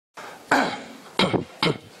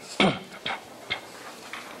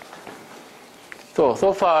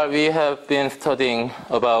So far we have been studying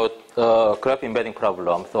about graph embedding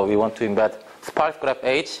problem. So we want to embed sparse graph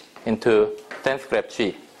H into dense graph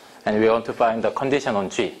G. And we want to find the condition on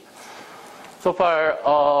G. So far,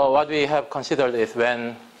 what we have considered is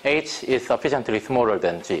when H is sufficiently smaller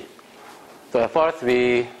than G. So at first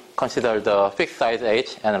we consider the fixed size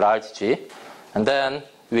H and large G. And then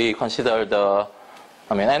we consider the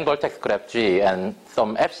n-vertex graph G and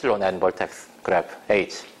some epsilon n-vertex graph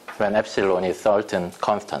H when epsilon is certain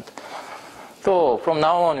constant. So from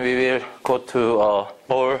now on we will go to a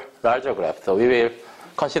more larger graph. So we will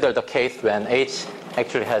consider the case when H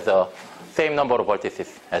actually has the same number of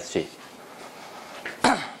vertices as G.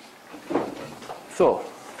 So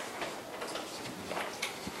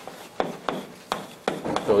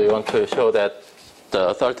we want to show that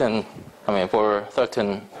the certain, for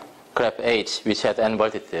certain graph H which has n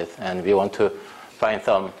vertices, and we want to find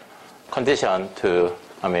some condition to,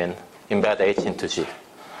 embed H into G.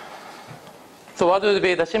 So what would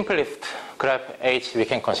be the simplest graph H we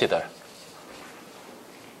can consider?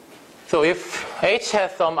 So if H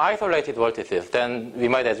has some isolated vertices, then we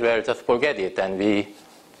might as well just forget it, and we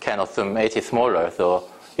can assume H is smaller. So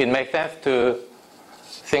it makes sense to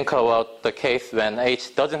think about the case when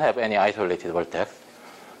H doesn't have any isolated vertex.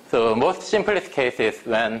 So most simplest case is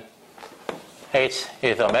when H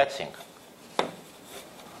is a matching.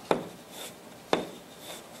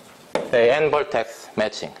 Say n-vertex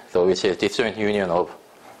matching, so which is disjoint union of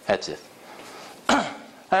edges.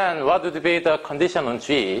 And what would be the condition on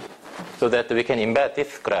G so that we can embed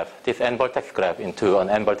this graph, this n-vertex graph, into an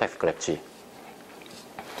n-vertex graph G?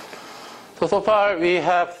 So far we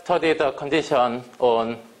have studied the condition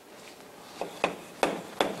on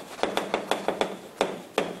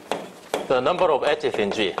the number of edges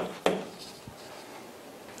in G.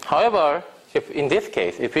 However, if in this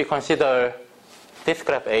case, if we consider this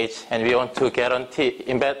graph H and we want to guarantee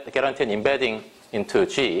an embedding into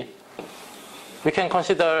G, we can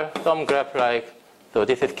consider some graph like, so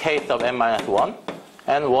this is k sub n-1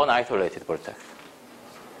 and one isolated vertex.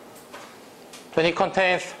 Then it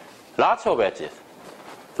contains lots of edges.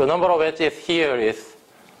 So number of edges here is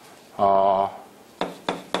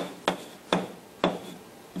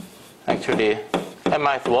actually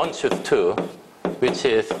n-1 choose 2, which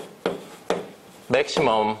is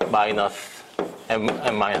maximum minus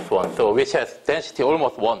n-1, so which has density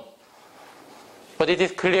almost 1. But it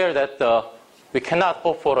is clear that we cannot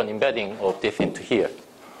hope for an embedding of this into here,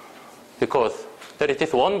 because there is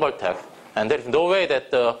this one vertex, and there is no way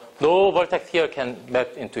that no vertex here can map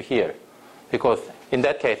into here, because in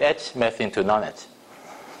that case H maps into non-H.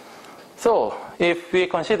 So if we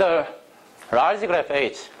consider large graph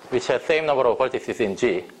H, which has same number of vertices in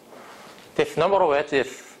G, this number of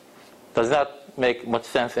edges does not make much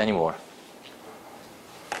sense anymore.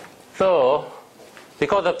 So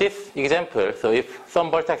because of this example, so if some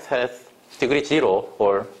vertex has degree 0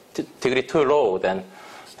 or degree too low, then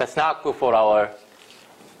that's not good for our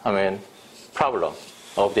problem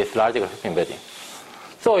of this large graph embedding.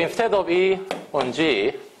 So instead of E on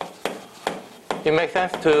G, it makes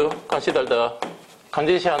sense to consider the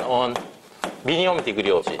condition on minimum degree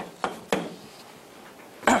of G.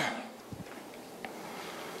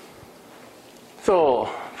 So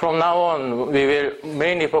from now on, we will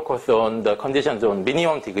mainly focus on the conditions on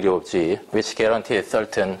minimum degree of G, which guarantees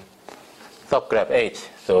certain subgraph H.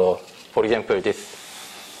 So for example, this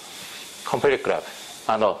complete graph,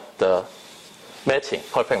 the matching,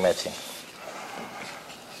 perfect matching.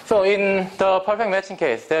 So in the perfect matching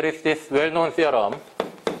case, there is this well-known theorem,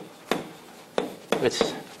 which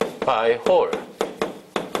by Hall.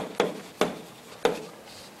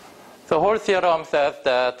 So Hall theorem says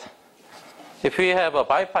that if we have a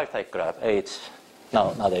bipartite graph, H,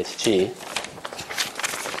 no, not H, G,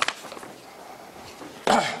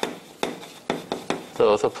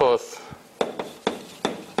 so suppose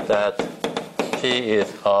that G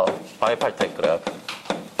is a bipartite graph,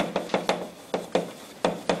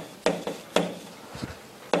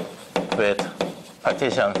 with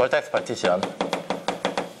partition, vertex partition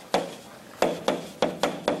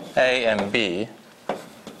A and B,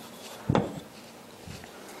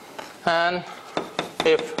 and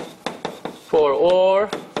if for all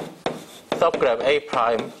subgraph A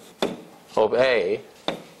prime of A,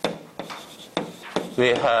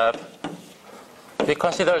 we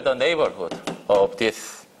consider the neighborhood of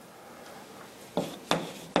this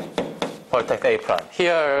vertex A prime.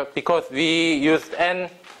 Here, because we used n,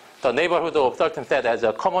 the neighborhood of certain set as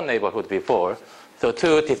a common neighborhood before, so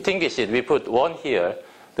to distinguish it, we put 1 here,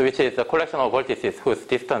 which is a collection of vertices whose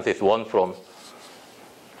distance is 1 from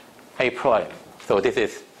A prime. So this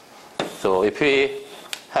is, so if we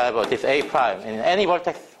have this A prime, and any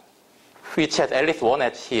vertex which has at least one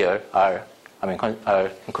edge here are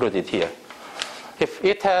included here. If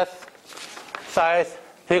it has size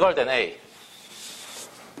bigger than A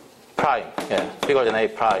prime, bigger than A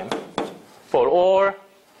prime, for all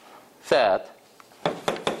set,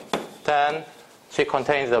 then G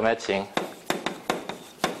contains the matching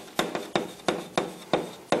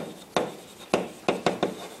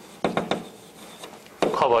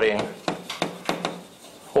covering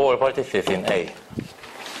all vertices in A.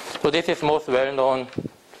 So this is most well-known,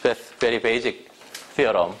 very basic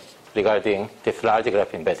theorem regarding this large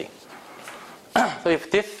graph embedding. So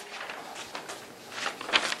if this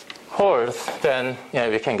holds, then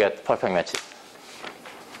we can get perfect matching.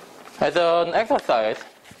 As an exercise,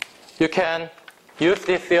 you can use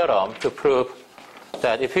this theorem to prove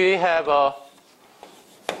that if we have a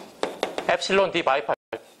epsilon d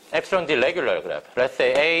regular graph, let's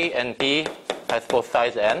say A and B has both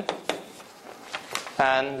sides n,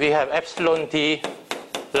 and we have epsilon d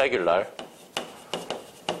regular,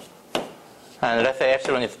 and let's say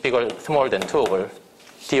epsilon is smaller than 2 over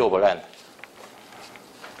d over n.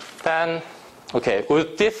 Then,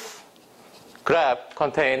 would this graph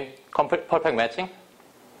contain perfect matching?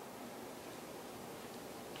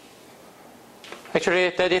 Actually,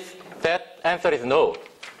 that answer is no,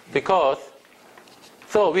 because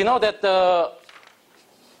we know that the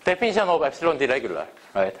definition of epsilon d regular,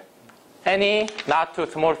 right? Any not too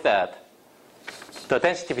small set, the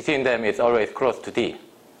density between them is always close to d.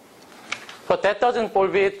 But that doesn't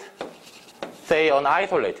forbid, say, an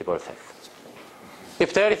isolated vertex.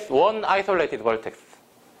 If there is one isolated vertex,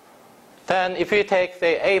 then if we take,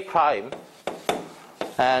 say, A prime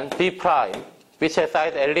and B prime, which has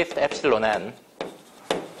size at least epsilon n,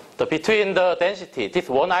 between the density, this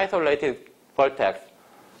one isolated vertex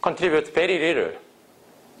contributes very little.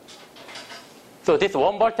 So this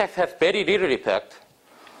one vertex has very little effect.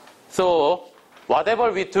 So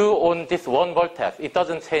whatever we do on this one vertex, it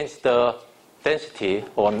doesn't change the density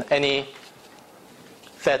on any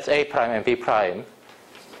sets A prime and B prime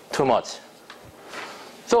too much.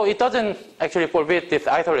 So it doesn't actually forbid this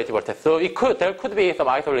isolated vertex. So there could be some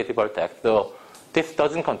isolated vertex. So this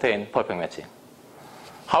doesn't contain perfect matching.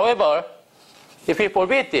 However, if we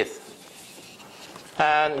forbid this,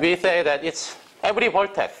 and we say that it's every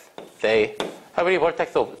vertex, say every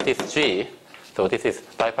vertex of this G, so this is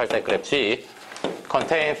bipartite graph G,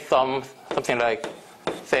 contains something like,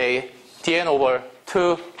 say, dn over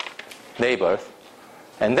 2 neighbors,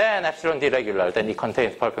 and then epsilon d regular, then it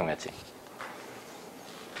contains perfect matching.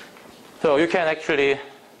 So you can actually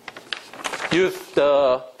use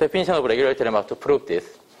the definition of regularity lemma to prove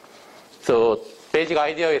this. So basic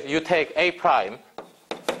idea is you take A prime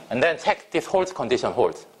and then check this holds condition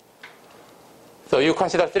holds. So you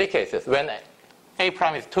consider 3 cases: when A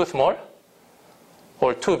prime is too small,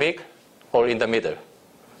 or too big, or in the middle.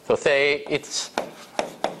 So say it's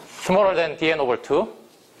smaller than dn over 2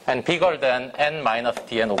 and bigger than n minus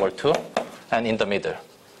dn over 2 and in the middle.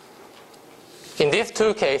 In these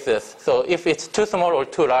 2 cases, so if it's too small or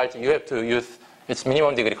too large, you have to use its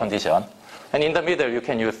minimum degree condition. And in the middle, you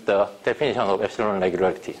can use the definition of epsilon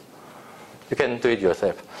regularity. You can do it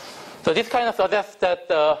yourself. So this kind of suggests that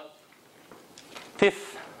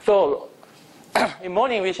in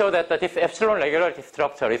morning we show that this epsilon regularity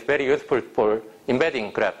structure is very useful for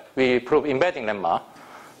embedding graph. We prove embedding lemma,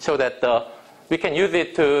 so that we can use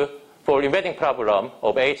it for embedding problem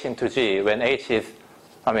of h into g when h is,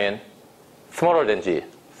 smaller than g.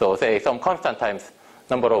 So say some constant times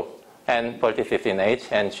number of n vertices in h,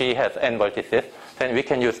 and g has n vertices, then we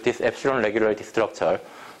can use this epsilon regularity structure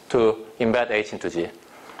to embed h into g.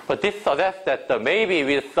 But this suggests that maybe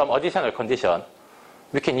with some additional condition,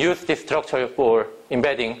 we can use this structure for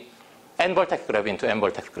embedding n vertex graph into n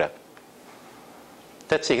vertex graph.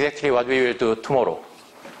 That's exactly what we will do tomorrow,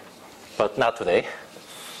 but not today.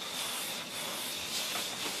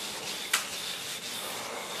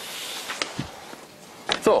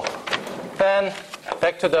 So then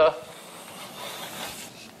back to the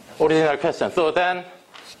original question. So then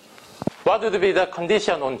what would be the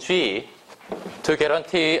condition on G to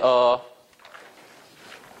guarantee a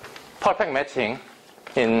perfect matching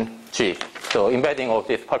in G? So embedding of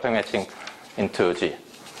this perfect matching into G.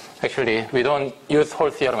 Actually, we don't use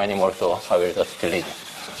whole theorem anymore, so I will just delete it.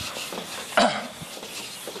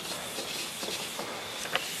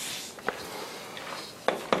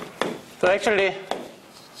 So actually,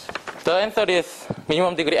 the answer is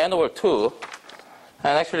minimum degree n over 2.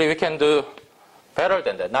 And actually, we can do better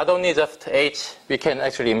than that. Not only just h, we can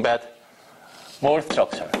actually embed more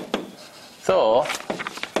structure. So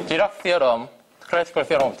Dirac's theorem, classical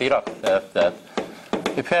theorem of Dirac, says that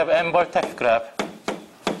if you have n vertex graph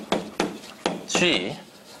G,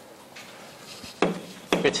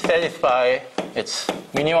 which satisfy its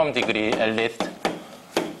minimum degree at least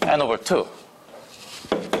n over 2,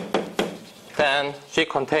 then G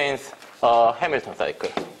contains a Hamilton cycle.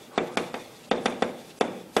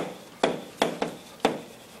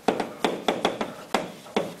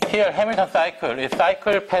 Here, Hamilton cycle is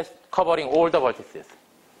cycle covering all the vertices.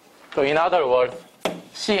 So in other words,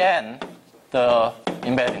 Cn, the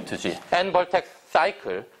embedded into G. N vertex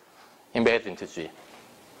cycle embedded into G.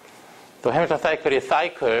 So Hamilton cycle is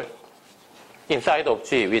cycle inside of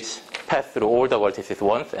G, which pass through all the vertices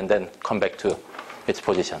once and then come back to its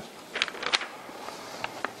position.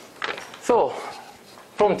 So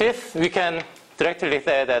from this, we can directly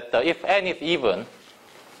say that if n is even,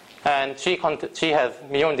 and G has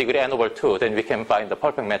minimum degree n over 2, then we can find the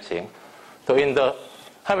perfect matching. So in the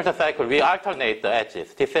Hamilton cycle, we alternate the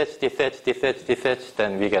edges. This edge, this edge, this edge, this edge,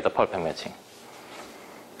 then we get a perfect matching.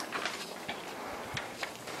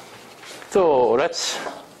 So let's,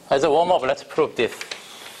 as a warm-up, let's prove this.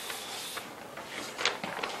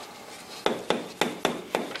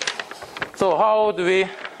 So how do we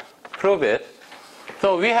prove it?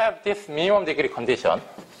 So we have this minimum degree condition.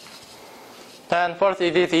 Then first,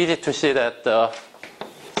 it is easy to see that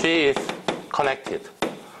G is connected.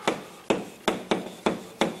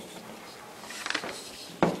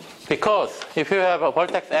 Because if you have a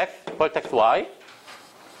vertex x, vertex y,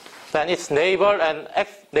 then its neighbor and x,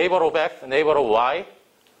 neighbor of x, neighbor of y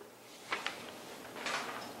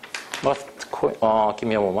must, give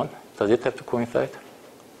me a moment. Does it have to coincide?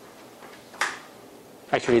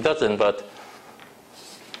 Actually, it doesn't, but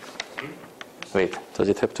wait, does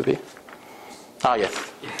it have to be? Ah,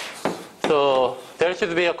 yes. So there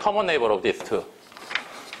should be a common neighbor of these two.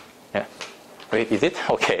 Yeah. Wait, is it?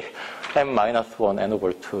 Okay. M minus 1, n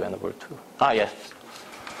over 2, n over 2. Ah, yes.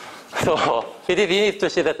 So it is easy to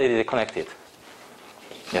see that it is connected.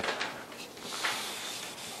 Yep.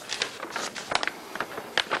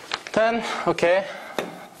 Then, okay,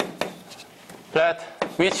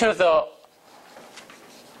 we choose the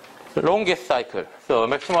longest cycle. So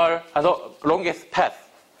maximal, longest path,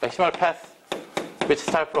 maximal path, which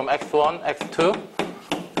start from x1, x2,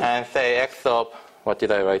 and say x of, what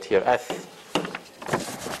did I write here, s.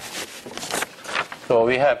 So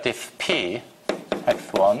we have this p,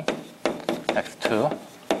 x1, x2,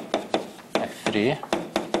 x3,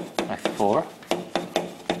 x4,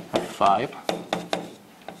 x5,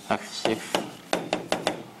 x6,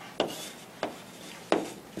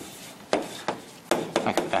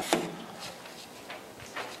 xs.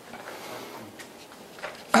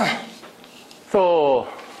 So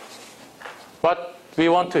what we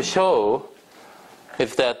want to show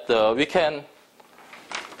is that we can,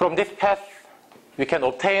 from this path, we can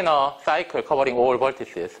obtain a cycle covering all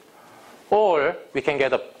vertices, or we can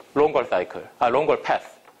get a longer cycle, a longer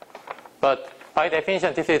path. But by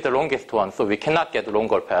definition, this is the longest one, so we cannot get a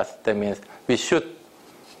longer path. That means we should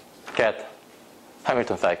get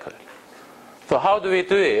Hamilton cycle. So how do we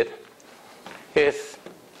do it? Is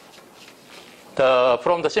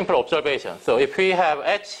from the simple observation. So if we have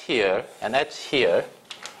H here and H here,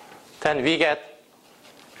 then we get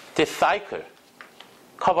this cycle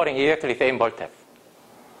covering exactly the same vertex.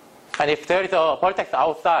 And if there is a vertex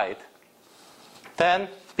outside, then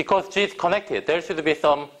because G is connected, there should be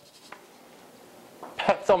some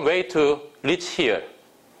way to reach here.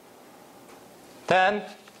 Then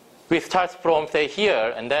we start from, say,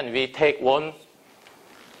 here, and then we take one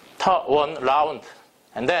round,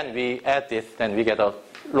 and then we add this, then we get a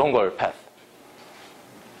longer path.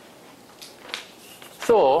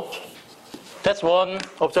 So that's one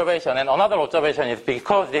observation. And another observation is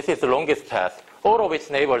because this is the longest path, all of its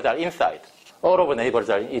neighbors are inside. All of the neighbors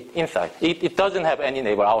are inside. It doesn't have any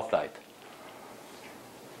neighbor outside.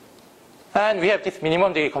 And we have this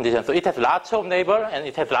minimum degree condition. So it has lots of neighbor and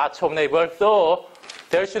it has lots of neighbor. So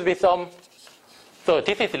there should be some, so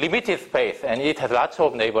this is limited space and it has lots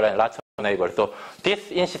of neighbor and lots of neighbor. So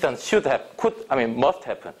this incidence must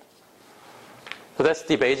happen. So that's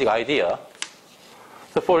the basic idea.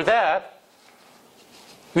 So for that,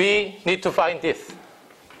 we need to find this.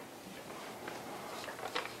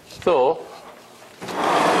 So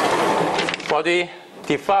what we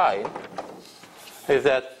define is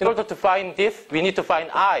that in order to find this, we need to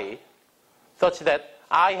find I such that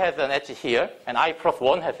I has an edge here and I plus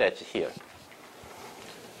 1 has edge here.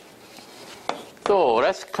 So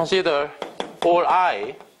let's consider all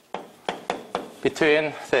I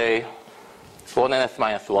between, say, 1 and s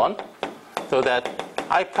minus 1, so that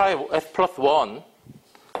I prime s plus 1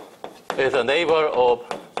 is a neighbor of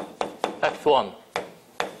x1.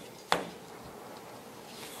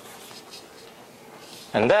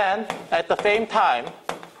 And then, at the same time,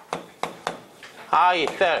 I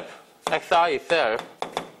itself, xi itself,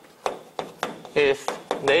 is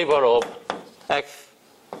neighbor of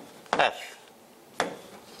xs.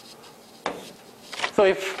 So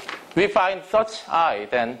if we find such I,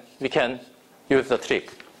 then we can use the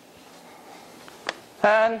trick.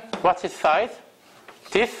 And what's its size?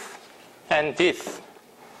 This and this.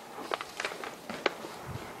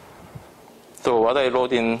 So what I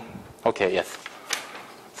wrote in, okay, yes.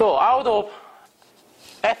 So out of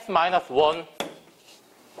s minus 1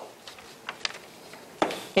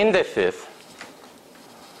 indices,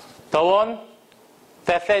 the one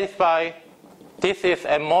that satisfies this is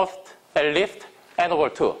at most, at least, n over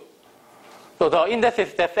 2. So the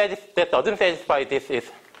indices that doesn't satisfy this is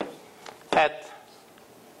at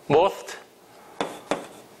most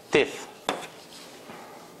this.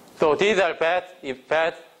 So these are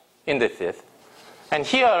bad indices. And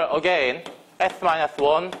here again, s minus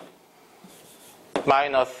 1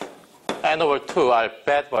 minus n over 2 are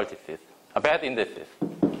bad vertices, bad indices.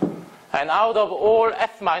 And out of all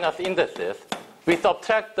s minus indices, we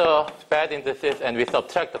subtract the bad indices and we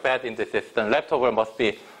subtract the bad indices. Then leftover must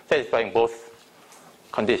be satisfying both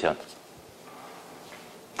conditions.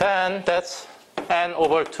 Then that's n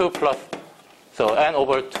over 2 plus, so n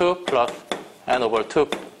over 2 plus n over 2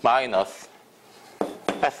 minus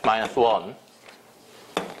s minus 1,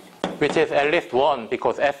 which is at least 1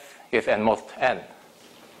 because s is at most n.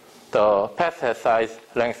 The path has size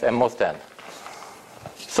length at most n.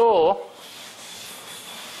 So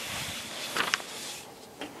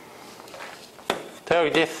there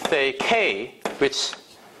is this, say, k, which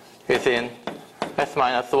is in s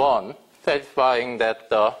minus 1, satisfying that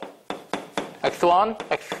the x1,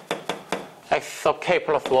 x sub k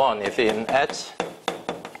plus 1 is in H,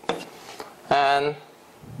 and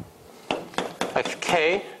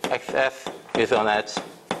xk, xs is on H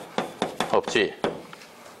of G.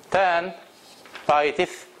 Then, by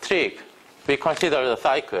this trick, we consider the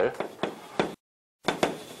cycle.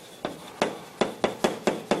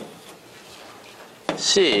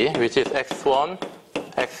 C, which is x1,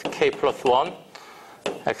 xk plus 1,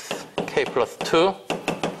 xk plus 2,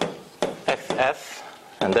 xs,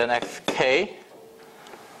 and then xk,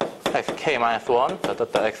 xk minus 1,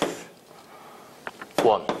 x1.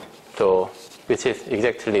 So, which is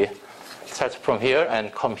exactly starts from here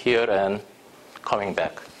and come here and coming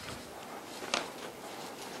back.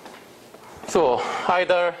 So,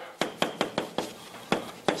 either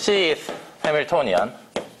C is Hamiltonian,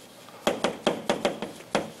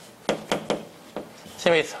 C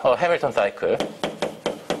is a Hamilton cycle,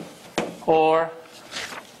 or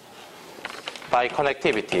by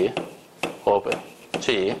connectivity of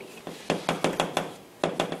G,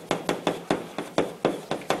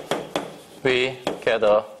 we get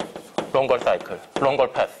a longer cycle, longer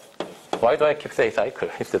path. Why do I keep saying cycle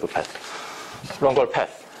instead of path? Longer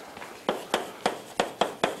path.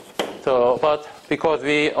 So, but because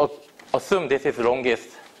we assume this is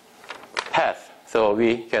longest path, so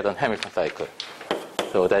we get a Hamilton cycle.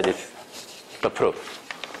 So that is the proof.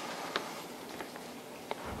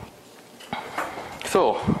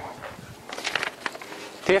 So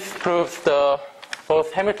this proves the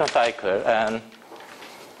both Hamilton cycle and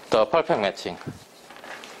the perfect matching.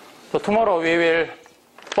 So tomorrow we will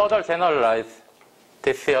further generalize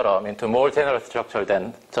this theorem into more general structure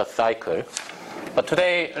than just cycle. But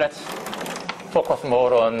today let's focus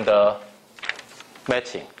more on the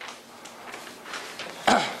matching.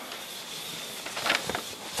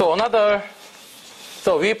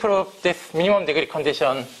 So we proved this minimum degree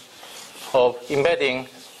condition of embedding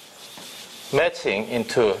matching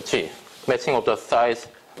into G, matching of the size,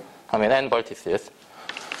 n vertices.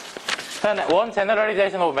 And one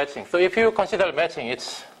generalization of matching. So if you consider matching,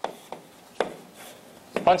 it's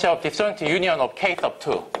a bunch of disjoint union of k sub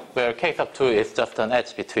 2, where k sub 2 is just an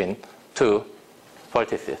edge between two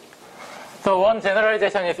vertices. So one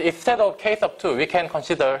generalization is instead of k sub 2, we can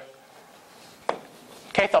consider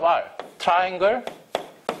k sub r, triangle.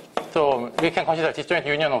 So we can consider disjoint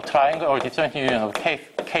union of triangle or disjoint union of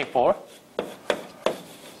K4.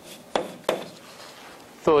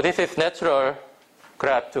 So this is natural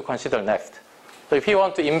graph to consider next. So if you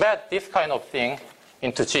want to embed this kind of thing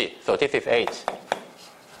into G, so this is H,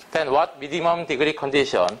 then what minimum degree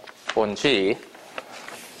condition on G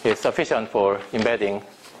is sufficient for embedding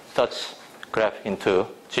such graph into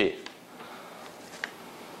G?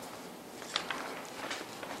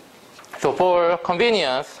 So for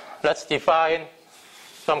convenience, let's define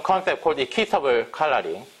some concept called equitable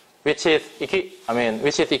coloring, which is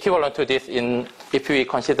equivalent to this if we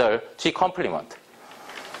consider G complement.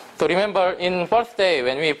 So remember, in first day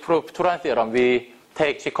when we proved Turan theorem, we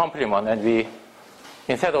take G complement and we,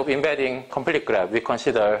 instead of embedding complete graph, we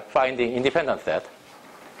consider finding independent set.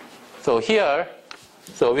 So here,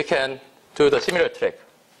 so we can do the similar trick.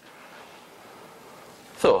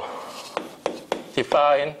 So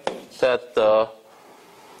define that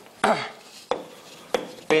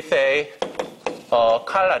we say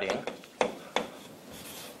coloring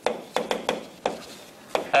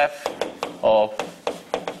f of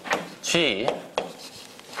G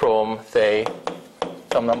from, say,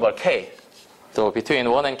 some number k. So between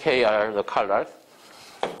 1 and k are the colors.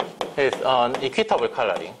 It's an equitable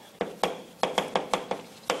coloring.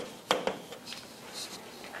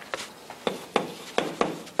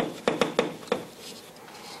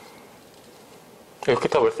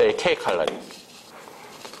 Equitable, say, k coloring.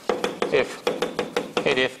 If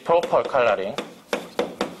it is proper coloring,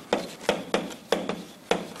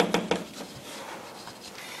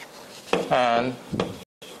 and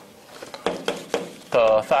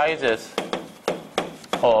the sizes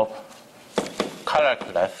of color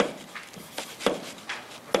class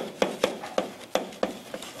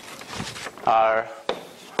are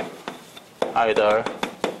either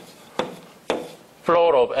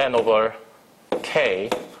floor of n over k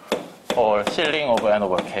or ceiling of n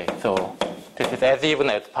over k. So this is as even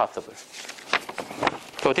as possible.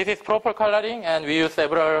 So this is proper coloring, and we use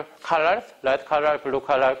several colors: red color, blue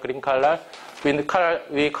color, green color.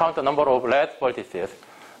 We count the number of red vertices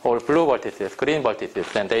or blue vertices, green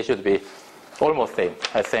vertices, and they should be almost same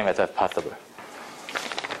as possible.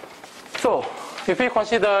 So if we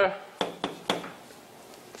consider,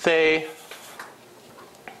 say,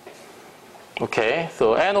 okay,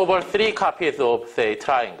 so n over 3 copies of, say,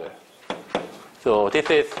 triangle. So this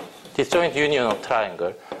is disjoint union of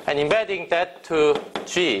triangle. And embedding that to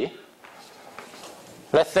G,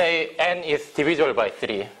 let's say n is divisible by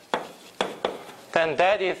 3. Then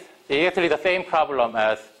that is exactly the same problem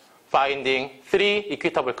as finding 3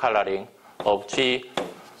 equitable coloring of G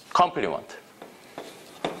complement.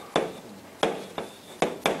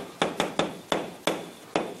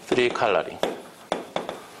 Three coloring.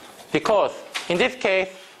 Because in this case,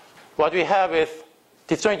 what we have is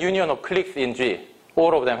disjoint union of cliques in G.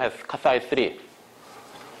 All of them have size 3.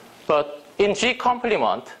 But in G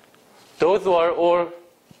complement, those were all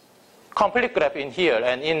complete graph in here,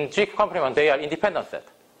 and in G complement, they are independent set.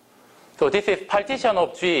 So this is partition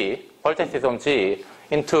of G, vertices of G,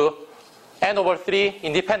 into n over 3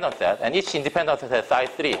 independent set, and each independent set has size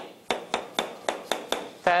 3.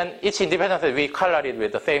 Then each independent set, we color it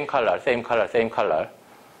with the same color, same color, same color.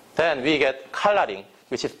 Then we get coloring,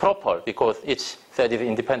 which is proper because each set is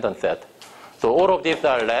independent set. So all of these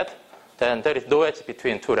are red, then there is no edge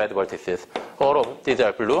between two red vertices. All of these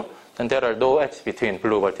are blue, then there are no edge between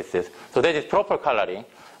blue vertices. So that is proper coloring,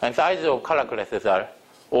 and sizes of color classes are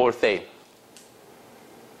all same.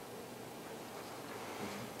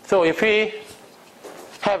 So if we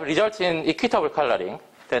have results in equitable coloring,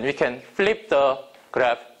 then we can flip the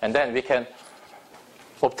graph, and then we can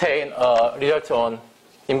obtain a result on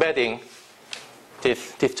embedding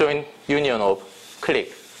this disjoint union of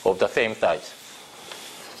cliques of the same size.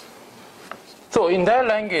 So in that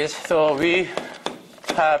language, so we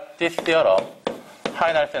have this theorem,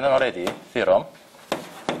 Heinarsen-O'Reilly theorem,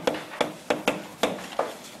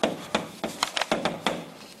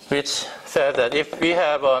 which says that if we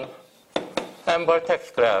have an m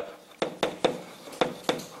vertex graph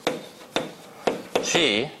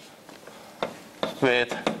G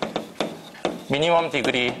with minimum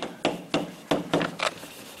degree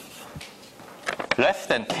less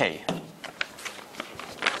than k,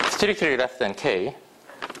 strictly less than k,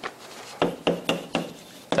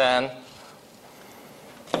 then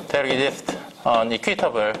there exists an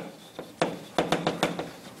equitable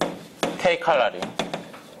k coloring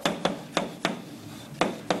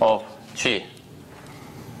of G.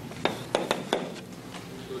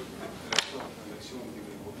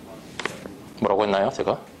 뭐라고 했나요,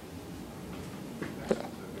 제가?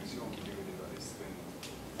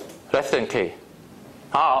 Less than k.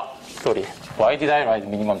 Sorry. Why did I write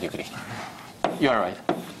minimum degree? You are right.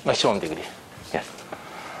 Maximum degree. Yes.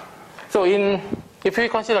 So if we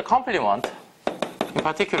consider complement, in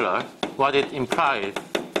particular, what it implies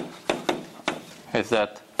is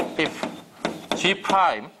that if G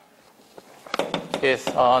prime is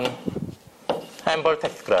an m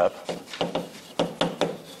vertex graph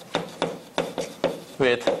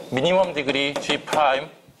with minimum degree G prime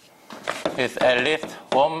is at least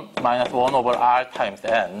 1 minus 1 over R times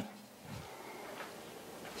N,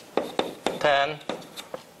 then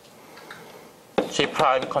G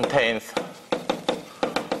prime contains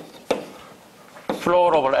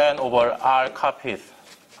floor over N over R copies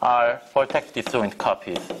are vertex disjoint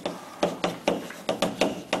copies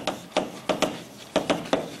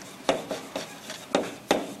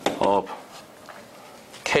of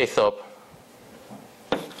K sub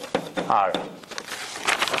R.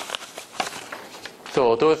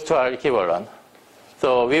 So those two are equivalent.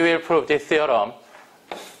 So we will prove this theorem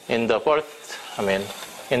in the first,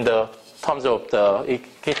 in the terms of the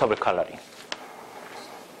equitable coloring.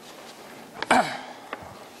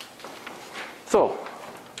 So,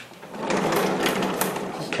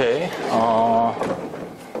 okay,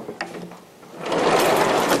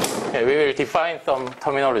 we will define some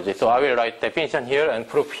terminology. So I will write definition here and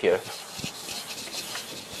proof here.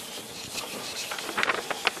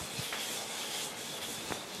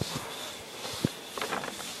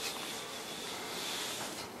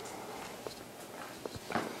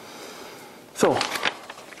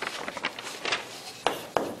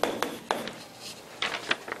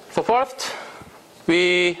 So first,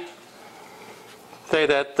 we say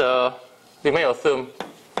that we may assume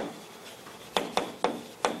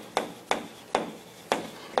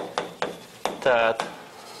that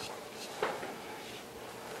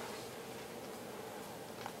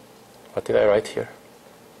what did I write here?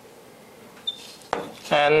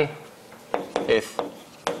 N is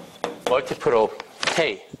multiple of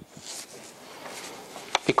K.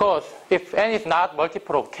 Because if N is not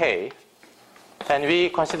multiple of K, then we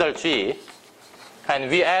consider G, and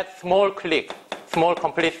we add small complete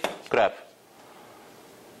graph.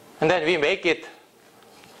 And then we make it,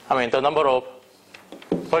 the number of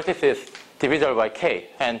vertices divisible by K.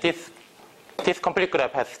 And this complete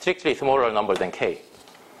graph has strictly smaller number than K.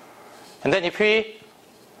 And then if we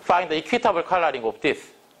find the equitable coloring of this,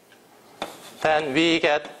 then we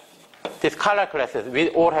get these color classes. We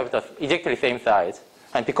all have exactly same size.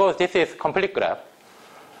 And because this is complete graph,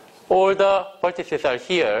 all the vertices are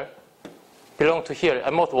here, belong to here,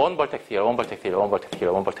 almost one vertex here, one vertex here, one vertex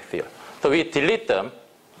here, one vertex here. So we delete them.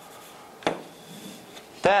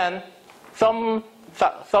 Then some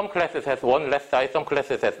classes has one less size, some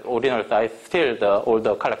classes has ordinal size. Still, all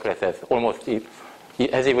the color classes almost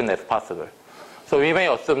as even as possible. So we may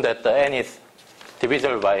assume that the N is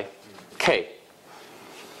divisible by K.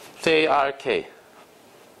 Say RK.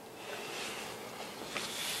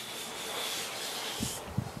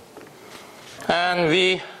 And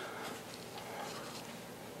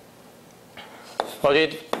what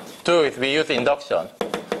we do is we use induction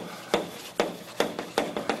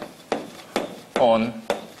on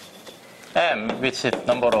M, which is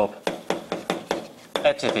number of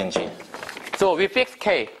edges in G. So we fix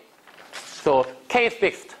K. So K is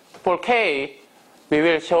fixed. For K, we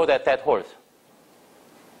will show that holds.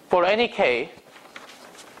 For any K,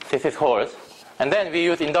 this is holds. And then we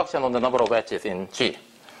use induction on the number of edges in G.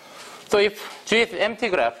 So if G is empty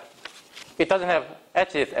graph, it doesn't have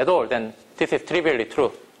edges at all, then this is trivially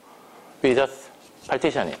true. We just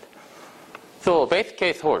partition it. So base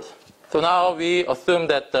case holds. So now we assume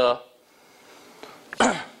that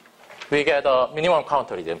we get a minimum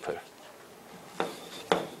counter example.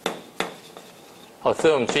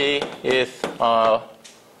 Assume G is a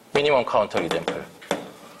minimum counter example.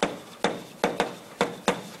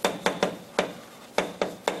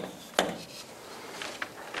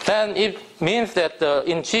 Then it means that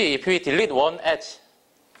in G, if we delete one edge,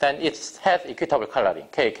 then it has equitable coloring,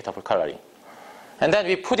 K equitable coloring. And then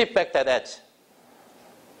we put it back that edge.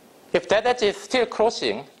 If that edge is still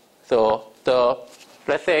crossing, so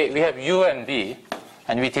let's say we have U and V,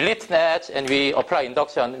 and we delete the edge and we apply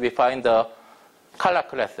induction, we find the color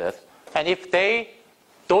classes. And if they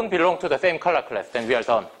don't belong to the same color class, then we are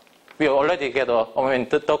done. We already get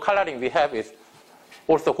the coloring we have is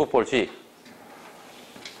also good for G.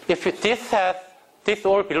 If this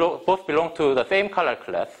both belong to the same color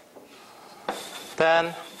class,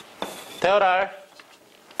 then there are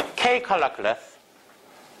K color class,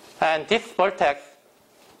 and this vertex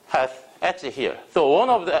has edge here.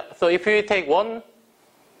 So if we take one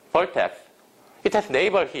vertex, it has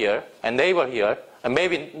neighbor here, and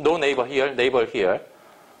maybe no neighbor here, neighbor here.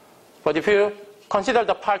 But if you consider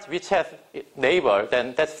the part which has neighbor,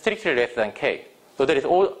 then that's strictly less than K. So there is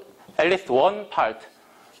at least one part.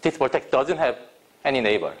 This vertex doesn't have any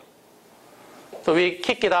neighbor. So we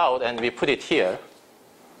kick it out and we put it here.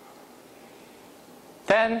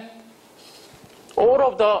 Then all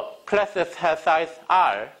of the classes have size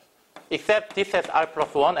R, except this has R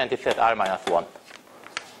plus 1 and this has R minus 1.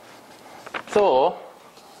 So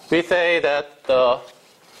we say that the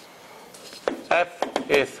F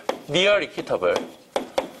is near equitable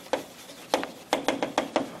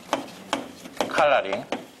coloring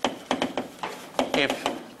if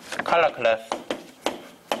color class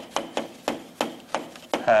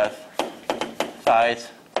has size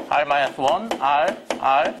r minus 1, r,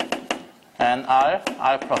 r, and r,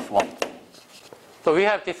 r plus 1. So we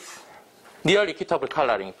have this near equitable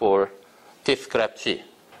coloring for this graph G.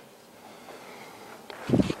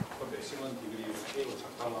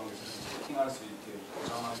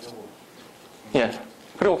 예.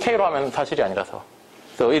 그리고 K로 하면 사실이 아니라서.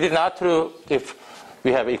 So it is not true if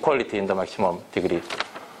we have equality in the maximum degree.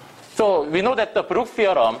 So we know that the Brooks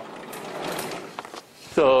theorem,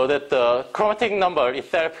 so that the chromatic number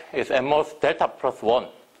itself is at most delta plus 1,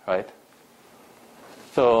 right?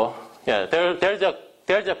 So yeah, there's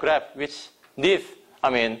a graph which needs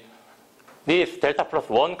delta plus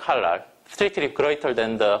 1 color strictly greater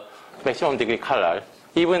than the maximum degree color,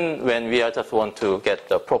 even when we just want to get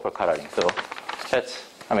the proper coloring. So that's,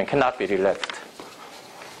 cannot be relaxed.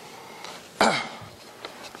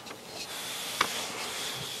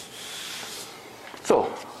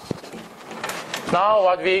 So now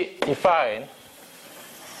what we define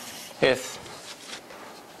is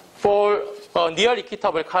for a near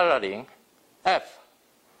equitable coloring F,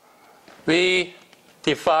 we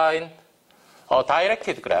define a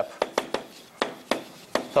directed graph.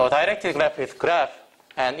 So directed graph is graph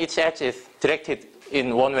and each edge is directed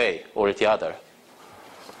in one way or the other.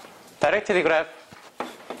 Directed graph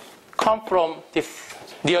come from this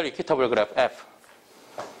near equitable graph F.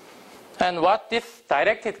 And what this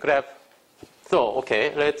directed graph, so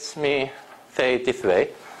okay, let me say it this way.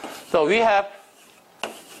 So we have,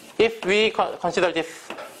 if we consider this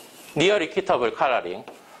near equitable coloring,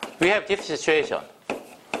 we have this situation.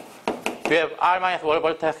 We have r minus 1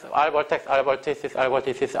 vertex, r vertex, r vertices, r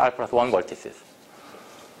vertices, r plus 1 vertices.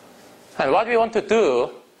 And what we want to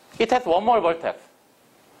do, it has one more vertex.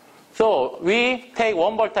 So we take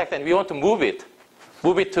one vertex and we want to move it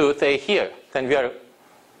to say here. Then we are,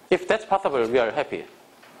 if that's possible, we are happy.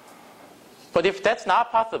 But if that's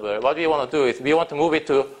not possible, what we want to do is we want to move it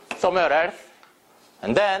to somewhere else,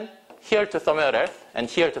 and then here to somewhere else, and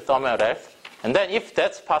here to somewhere else. And then if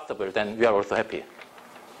that's possible, then we are also happy.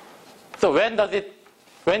 So when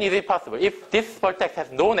is it possible? If this vertex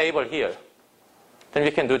has no neighbor here, then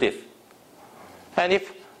we can do this. And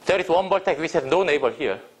if there is one vertex which has no neighbor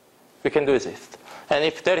here, we can do this. And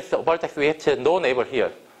if there is a vertex which has no neighbor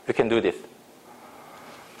here, we can do this.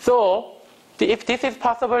 So if this is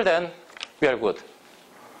possible, then we are good.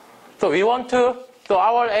 So we want to, so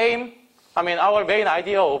our aim, our main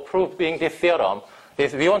idea of proving this theorem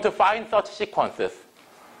is we want to find such sequences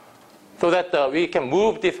so that we can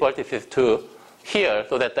move these vertices to here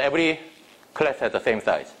so that every class has the same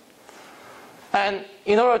size. And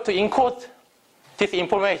in order to encode this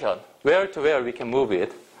information, where to where we can move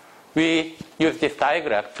it, we use this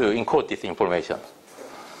diagram to encode this information.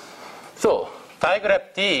 So diagram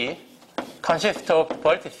D consists of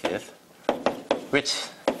vertices, which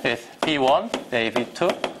is V1,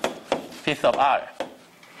 V2, V sub R.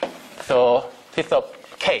 So V sub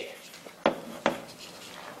K.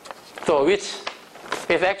 So which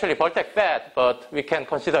is actually vertex set, but we can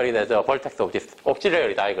consider it as a vertex of this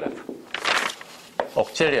auxiliary diagram.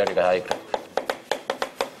 Auxiliary diagram.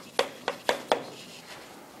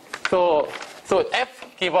 So F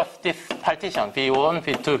gives us this partition, V1,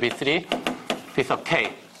 V2, V3, V sub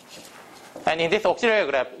K. And in this auxiliary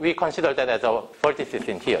graph, we consider that as a vertices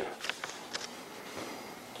in here.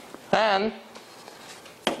 And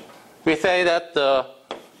we say that the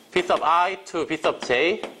V sub I to V sub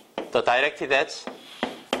J, the directed edge,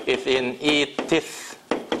 is in this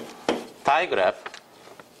diagram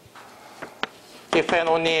if and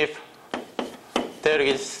only if there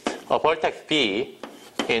is a vertex B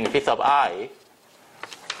in V sub I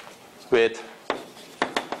with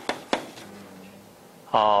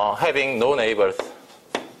having no neighbors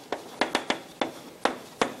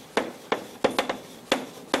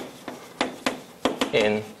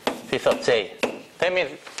in V sub J. That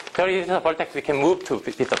means there is a vertex we can move to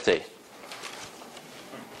V sub J.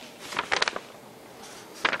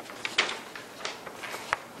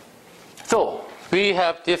 So we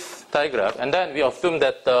have this diagram, and then we assume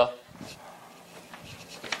that the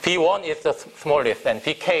V1 is the smallest and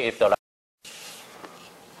Vk is the largest.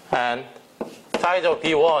 And size of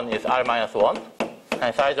V1 is r minus 1,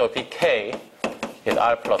 and size of Vk is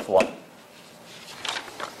r plus 1.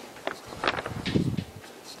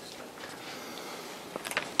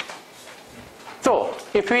 So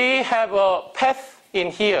if we have a path in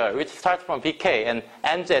here which starts from Vk and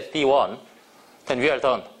ends at V1, then we are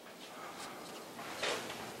done.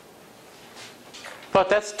 But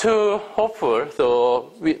that's too hopeful,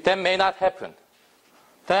 so that may not happen.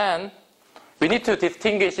 Then we need to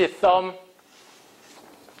distinguish some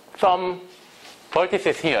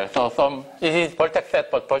vertices here. So this is vertex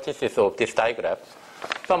set, but vertices of this digraph.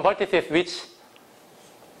 Some vertices which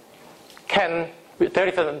there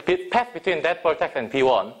is a path between that vertex and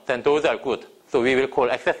V1, then those are good. So we will call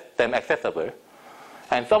them accessible.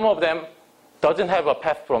 And some of them doesn't have a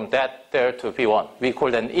path from that there to V1. We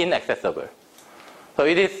call them inaccessible. So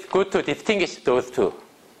it is good to distinguish those two.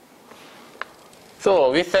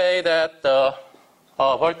 So we say that the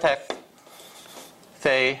vertex,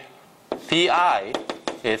 say Vi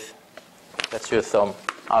is, let's use some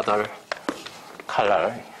other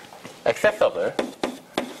color, accessible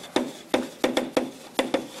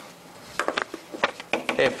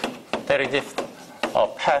if there is a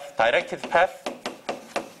path, directed path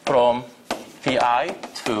from Vi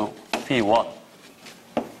to V1,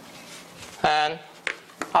 and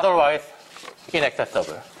otherwise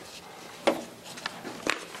inaccessible.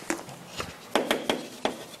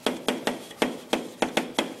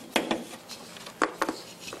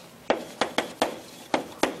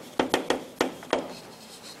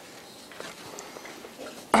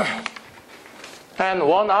 And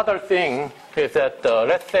one other thing is that,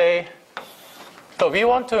 let's say, so we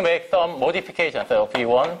want to make some modifications. So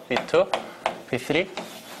V1, V2, V3,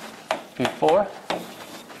 V4,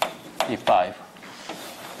 V5,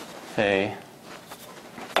 say,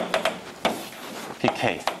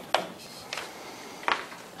 Vk.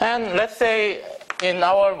 And let's say in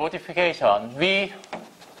our modification, we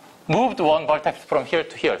moved one vertex from here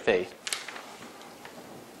to here, say.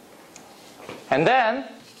 And then,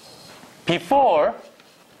 before,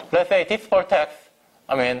 let's say this vertex,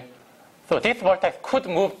 so this vertex could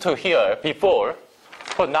move to here before,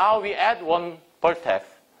 but now we add one vertex,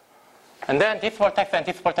 and then this vertex and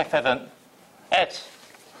this vertex has an edge.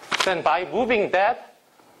 Then by moving that,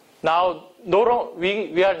 now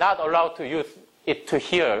we are not allowed to use it to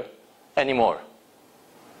here anymore.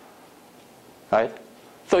 Right?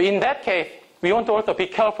 So in that case, we want to also be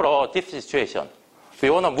careful of this situation.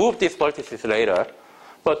 We want to move these vertices later,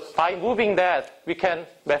 but by moving that, we can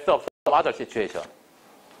mess up some other situation.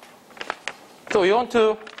 So we want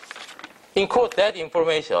to encode that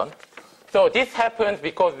information. So this happens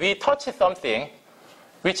because we touch something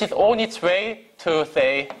which is on its way to,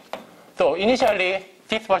 say, so initially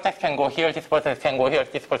this vertex can go here, this vertex can go here,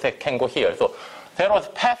 this vertex can go here. So there was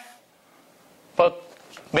path, but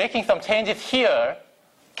making some changes here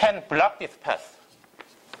can block this path.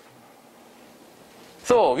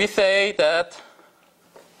 So we say that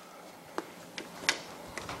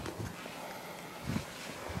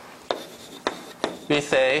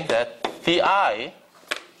Vi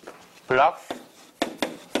blocks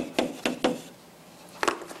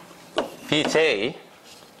Vj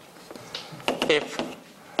if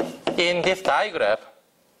in this diagram,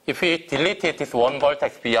 if we deleted this one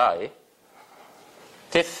vertex Vi,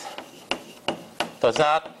 this does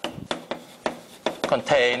not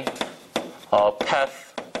contain a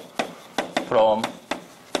path from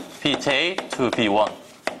Vj to V1.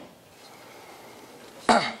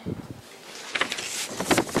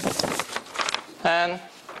 And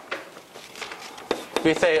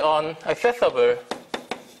we say on accessible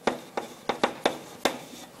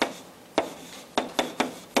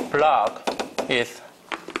block is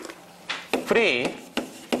free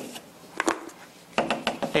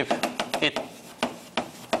if it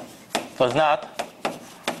does not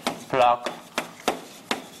block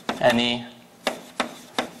any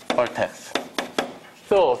vertex.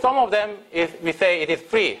 So some of them we say it is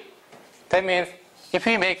free. That means if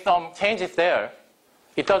we make some changes there,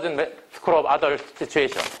 it doesn't screw up other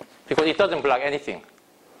situations because it doesn't block anything.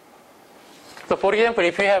 So for example,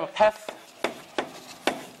 if we have a path,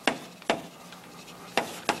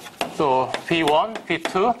 so V1,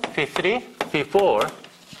 V2, V3, V4,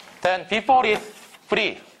 then V4 is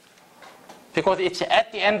free because it's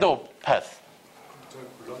at the end of path.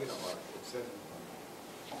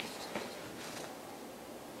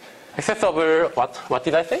 Accessible, what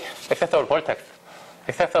did I say? Accessible vertex.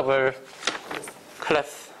 Accessible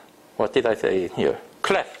class. What did I say here?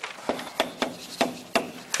 Class.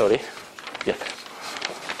 Sorry. Yes.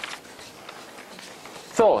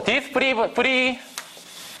 So these free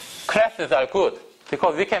classes are good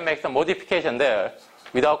because we can make some modification there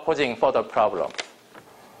without causing further problems.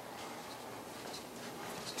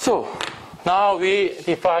 So now we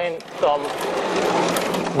define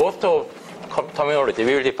most of terminology.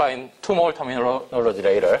 We will define two more terminology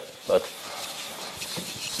later, but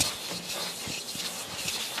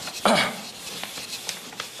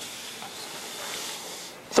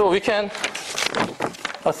so we can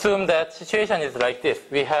assume that situation is like this.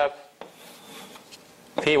 We have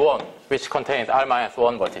V1, which contains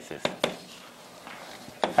R-1 vertices.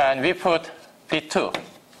 And we put B2,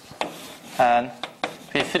 and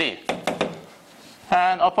B3,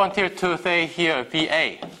 and up until to say here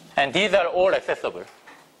BA, and these are all accessible.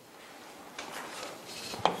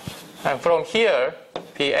 And from here,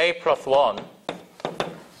 BA plus 1,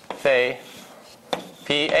 say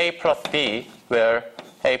BA plus B, where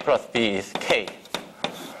A plus B is K.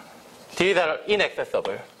 These are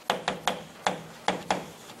inaccessible.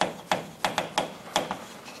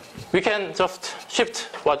 We can just shift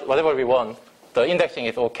whatever we want. The indexing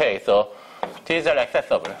is okay, so these are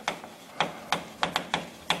accessible.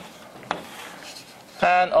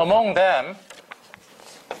 And among them,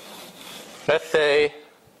 let's say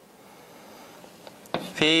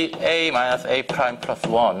BA minus A prime plus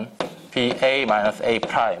 1, BA minus A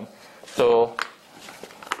prime. So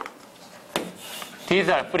these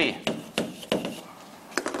are free.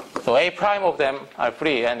 So A prime of them are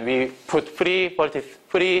free, and we put free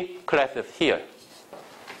classes here.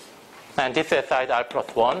 And this has side R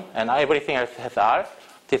plus 1, and everything else has R.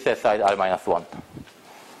 This has side R minus 1.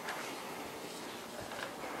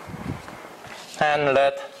 And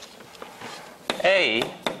let A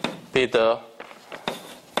be the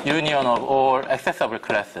union of all accessible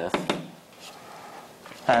classes,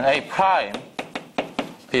 and A prime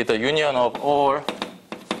be the union of all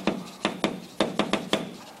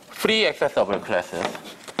free accessible classes,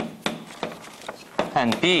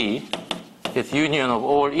 and B is union of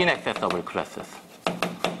all inaccessible classes.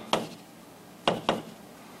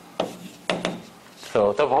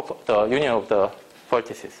 So the union of the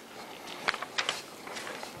vertices.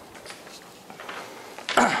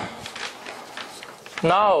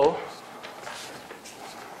 Now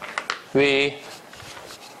we,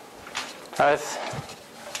 as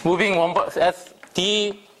moving one, as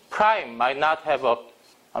D prime might not have a,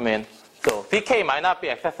 so VK might not be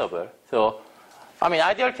accessible. So,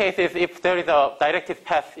 ideal case is if there is a directed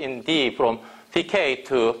path in D from VK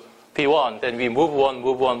to P1, then we move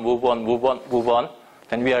on,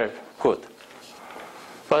 then we are good.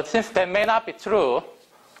 But since that may not be true,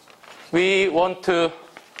 we want to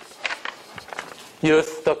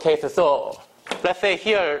use the cases. So let's say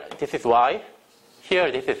here this is Y,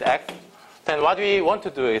 here this is X. Then what we want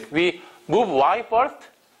to do is we move Y first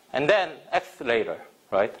and then X later,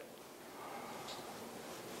 right?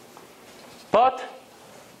 But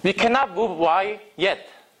we cannot move Y yet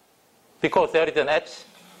because there is an H.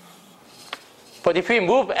 But if we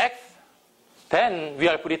move X, then we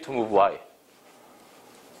are free to move Y,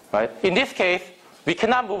 right? In this case, we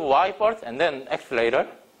cannot move Y first and then X later,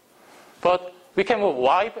 but we can move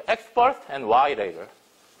X first and Y later.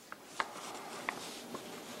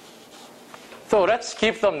 So let's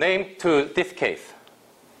give some name to this case,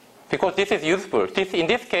 because this is useful. In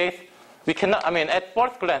this case, we cannot, at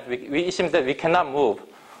first glance, it seems that we cannot move.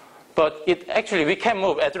 But actually, we can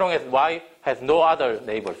move as long as Y has no other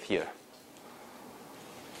neighbors here.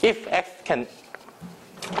 If X can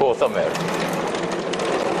go somewhere.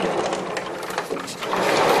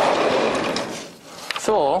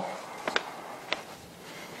 So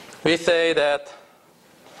we say that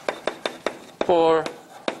for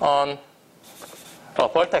on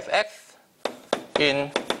vertex X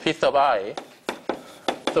in P sub I,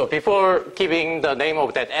 so before giving the name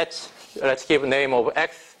of that H, let's give the name of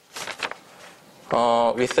X.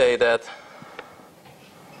 We say that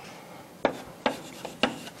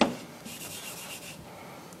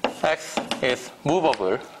X is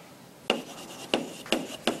movable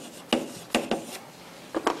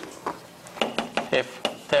if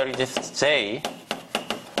there exists J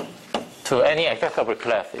to any accessible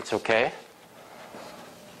class, it's okay,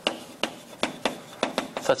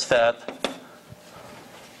 such that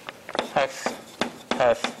X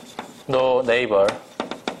has no neighbor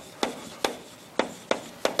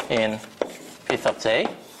in P sub J.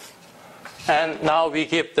 And now we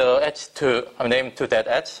give the H to name to that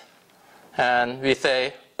H, and we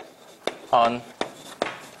say on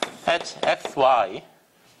HXY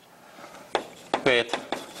with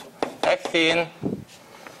X in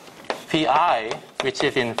Pi, which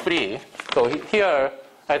is in free. So here,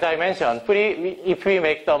 as I mentioned, free, if we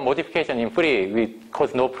make the modification in free, we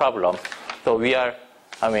cause no problem. So we are,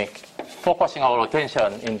 focusing our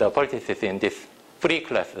attention in the vertices in these free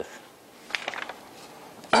classes.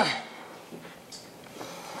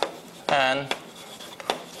 And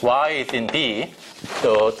Y is in B,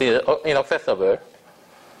 so the inaccessible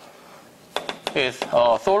is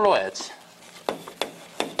a solo edge.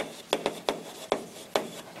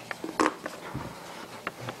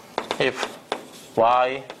 If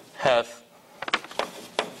Y has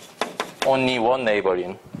only one neighbor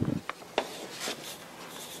in.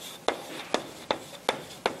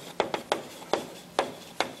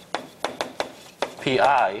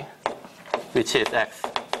 Pi, which is X.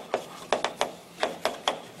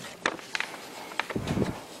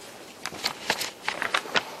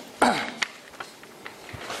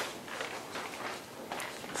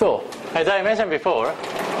 So, as I mentioned before,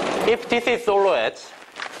 if this is solo edge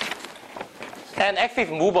and X is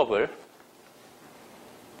movable,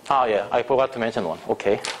 yeah, I forgot to mention one.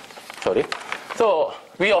 Okay, sorry. So,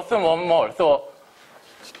 we assume one more. So,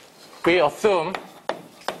 we assume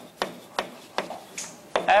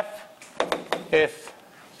F is,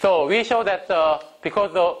 so we show that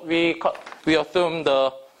because we assume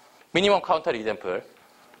the minimum counter example,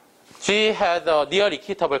 G has a nearly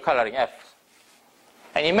equitable coloring F.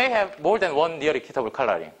 And it may have more than one near equitable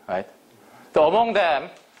coloring, right? So among them,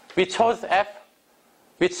 we chose F,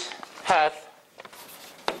 which has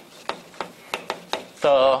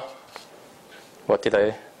the,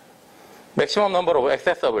 maximum number of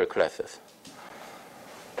accessible classes.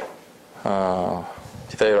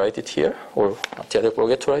 Did I write it here? Or did I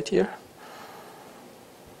forget to write here?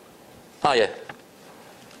 Yeah.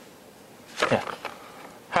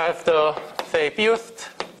 Has the, say, fewest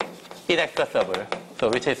inaccessible. So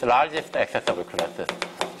which is largest accessible classes.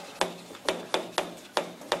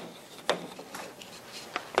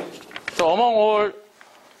 So among all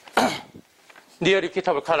near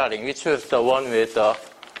equitable coloring, we choose the one with the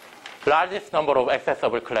largest number of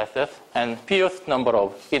accessible classes and fewest number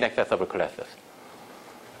of inaccessible classes.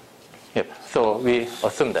 Yep. So we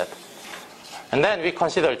assume that. And then we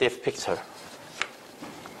consider this picture.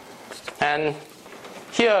 And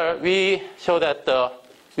here we show that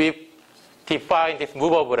we define this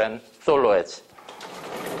movable and solo edge.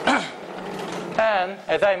 And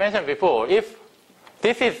as I mentioned before, if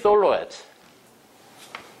this is solo edge,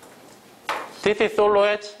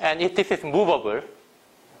 and if this is movable,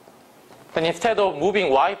 then instead of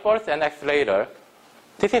moving y first and x later,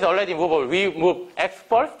 this is already movable. We move x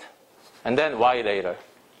first and then y later.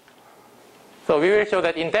 So we will show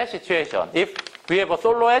that in that situation, if we have a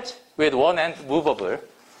solo edge with one end movable,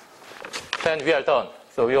 then we are done.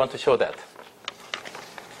 So we want to show that.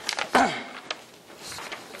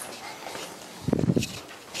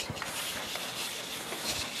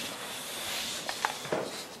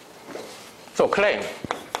 So claim,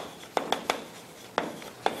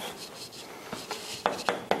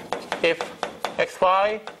 if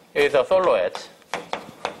xy is a solo edge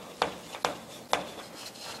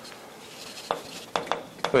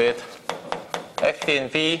with x in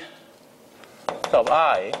V sub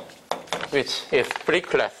I, which is free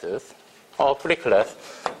classes, or free class,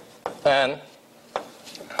 and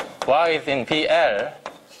y is in VL,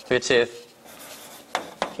 which is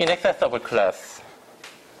inaccessible class.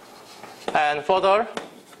 And further,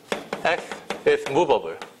 x is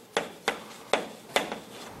movable.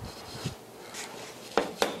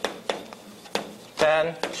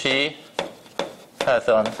 Then G has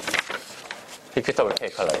an equitable K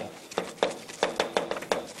coloring.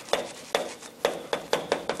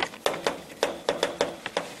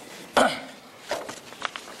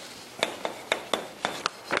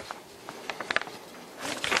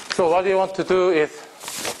 So what we want to do is,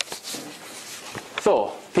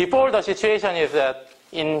 so before the situation is that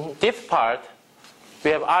in this part,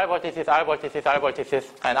 we have R vertices, R vertices, R vertices,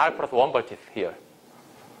 and R plus 1 vertex here.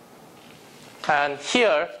 And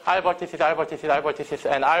here, R vertices, R vertices, R vertices,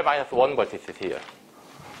 and R minus 1 vertices here.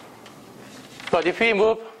 But if we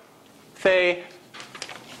move, say,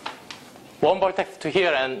 1 vertex to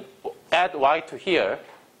here and add Y to here,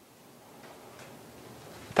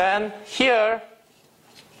 then here,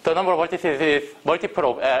 the number of vertices is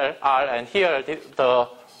multiple of L, R, and here the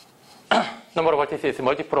number of vertices is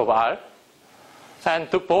multiple of R. And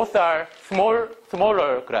both are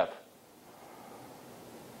smaller graph.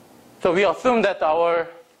 So we assume that our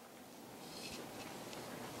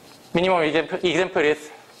minimum example is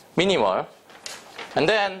minimal. And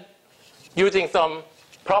then using some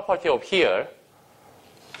property of here,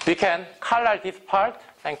 we can color this part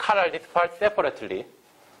and color this part separately.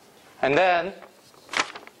 And then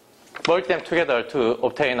merge them together to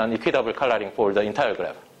obtain an equitable coloring for the entire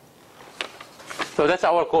graph. So that's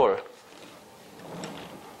our goal.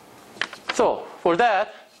 So for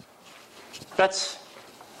that,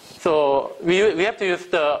 so we have to use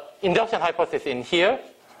the induction hypothesis in here,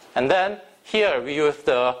 and then here we use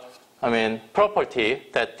the property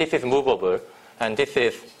that this is movable and this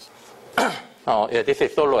is this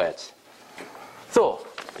is solo edge. So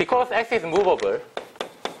because X is movable,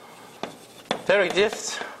 there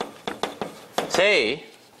exists J,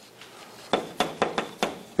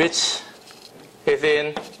 which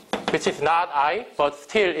is not I, but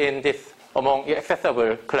still in this among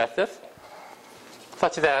accessible classes,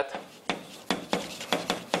 such that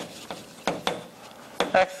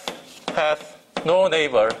X has no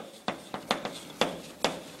neighbor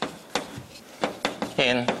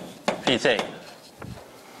in Vj.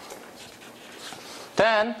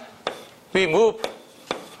 Then we move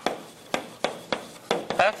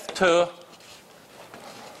X to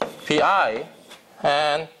Vi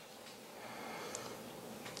and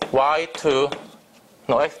Y to,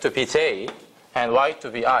 no, X to Vj and Y to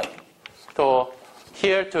Vi. So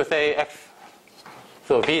here to say X,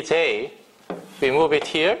 so Vj, we move it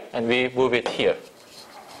here and we move it here.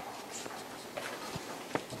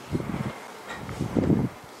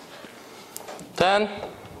 Then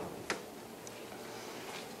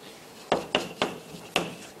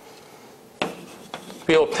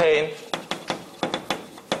we obtain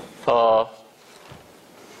a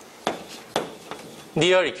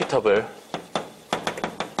near equitable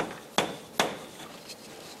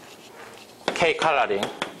K coloring,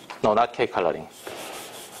 no, not K coloring,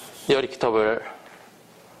 near equitable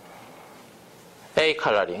A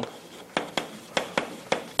coloring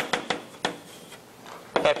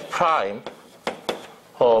F prime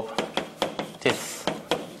of this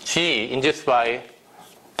G induced by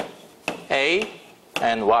A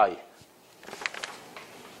and Y.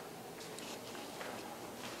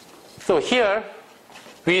 So here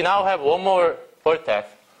we now have one more vertex,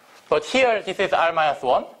 but here this is R minus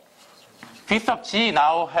 1. V sub J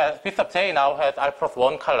now has R plus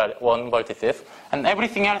 1 color, 1 vertices, and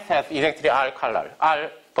everything else has exactly R color,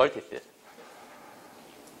 R vertices.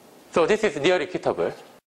 So this is near equitable.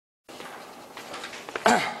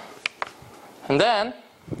 And then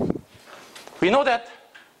we know that,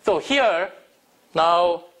 so here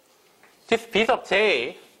now this V sub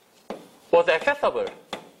J was accessible,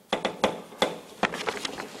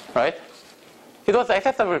 right? It was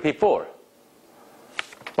accessible before.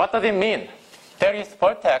 What does it mean? There is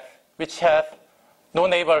vertex which has no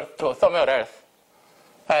neighbor to somewhere else,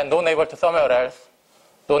 and no neighbor to somewhere else,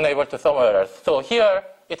 no neighbor to somewhere else. So here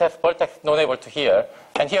it has vertex no neighbor to here,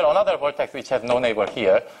 and here another vertex which has no neighbor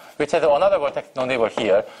here, which has another vertex no neighbor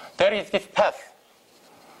here. There is this path.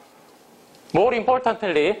 More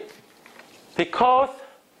importantly, because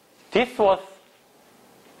this was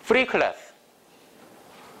free class,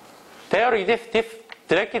 there exists this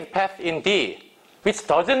directed path in D, which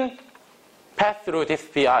doesn't pass through this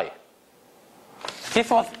Vi. This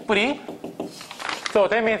was free, so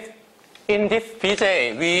that means in this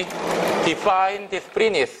Vj we define this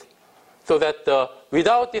freeness so that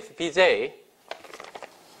without this Vj,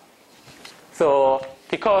 so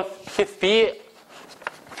because this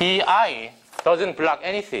Vi doesn't block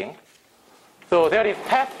anything, so there is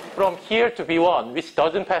path from here to V1 which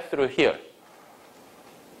doesn't pass through here.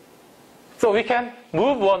 So we can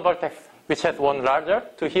move one vertex which has one larger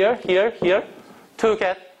to here, here, here, to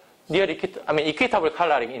get near equitable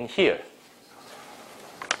coloring in here.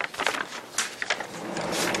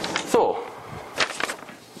 So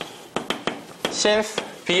since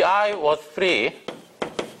Vi was free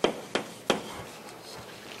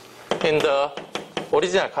in the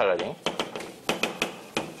original coloring,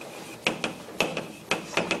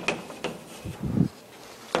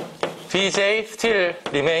 Vj still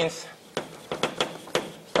remains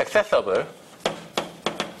accessible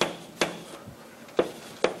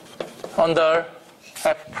under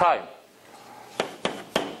F prime.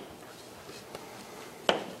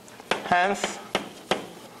 Hence,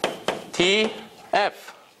 Df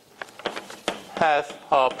has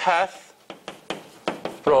a path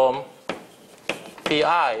from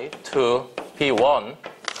Vi to V1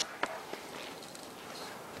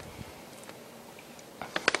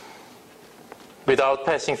 without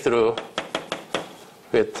passing through,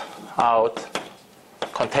 without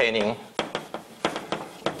containing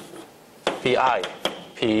Vj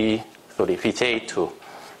to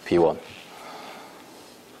V1.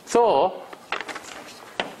 So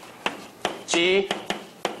G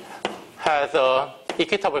has an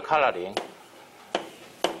equitable coloring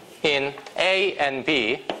in A and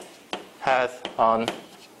B, has an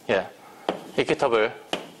equitable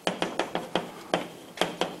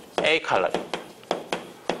A coloring.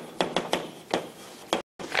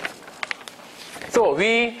 So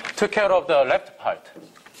we took care of the left part.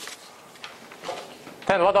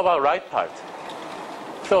 Then what about right part?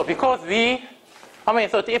 So because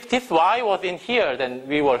so if this Y was in here, then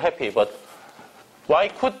we were happy, but Y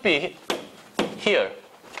could be here,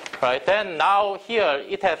 right? Then now here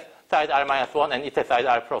it has size R minus 1 and it has size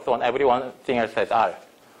R plus 1, everything else has R.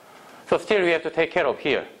 So still we have to take care of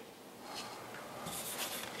here.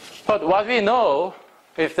 But what we know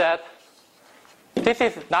is that this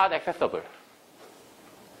is not accessible.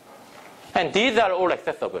 And these are all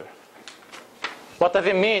accessible. What does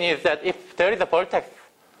it mean is that if there is a vertex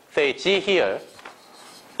say, G here,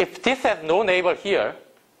 if this has no neighbor here,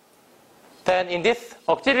 then in this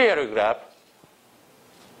auxiliary graph,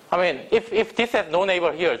 I mean, if this has no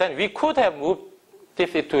neighbor here, then we could have moved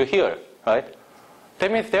this to here, right?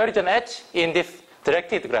 That means there is an edge in this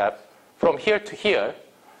directed graph from here to here,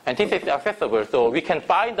 and this is accessible, so we can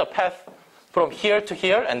find the path from here to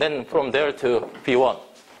here, and then from there to V1.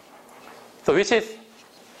 So which is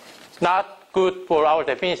not good for our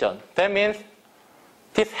definition. That means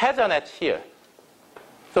this has an edge here.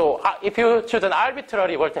 So if you choose an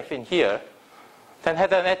arbitrary vertex in here, then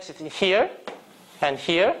has an edge in here, and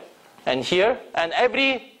here, and here, and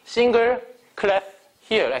every single class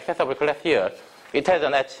here, accessible class here, it has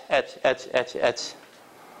an edge.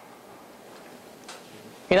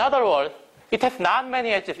 In other words, it has not many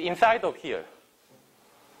edges inside of here.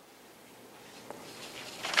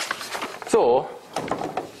 So,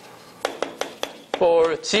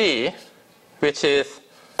 for G, which is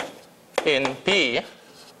in B,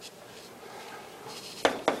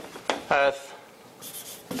 has,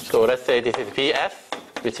 so let's say this is BS,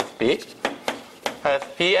 which is B, as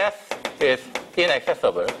BS is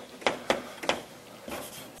inaccessible,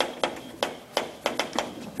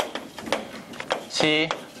 G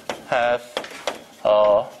has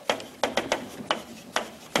a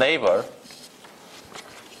neighbor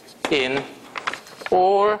in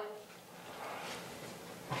all,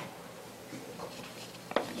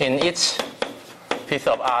 in each piece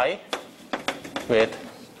of I with,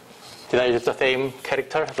 did I use the same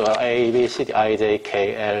character? So A, B, C, D, I, J,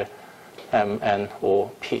 K, L, M, N,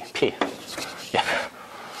 O, P, P. Yeah.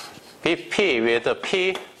 BP with a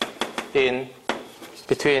P in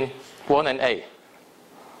between 1 and A.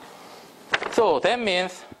 So that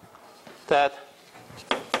means that,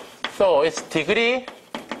 so its degree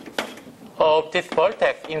of this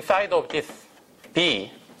vertex inside of this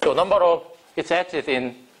B, so number of its edges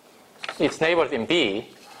in its neighbors in B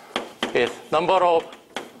is number of,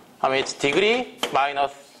 its degree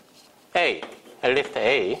minus A, at least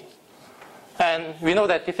A. And we know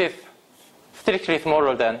that this is strictly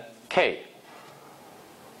smaller than K.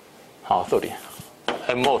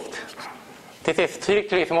 At most. This is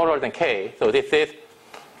strictly smaller than K, so this is,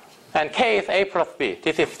 and K is A plus B.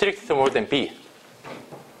 This is strictly smaller than B.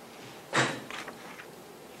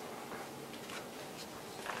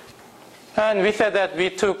 And we said that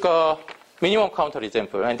we took a minimum counter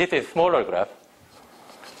example, and this is smaller graph.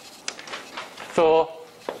 So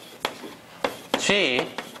G,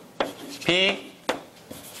 B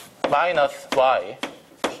minus Y,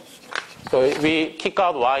 so we kick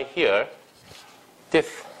out Y here.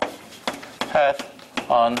 This has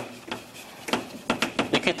an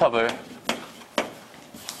equitable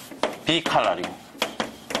B coloring,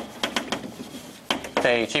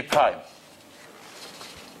 say G prime.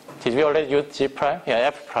 Did we already use G prime? Yeah,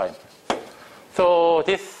 F prime. So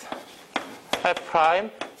this F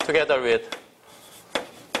prime together with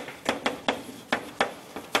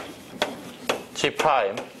G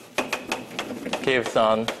prime gives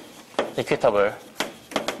an equitable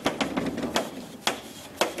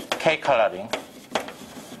K coloring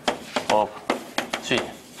of G,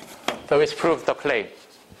 so which proves the claim.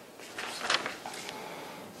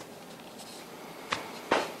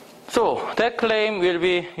 So that claim will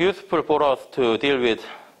be useful for us to deal with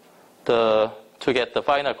to get the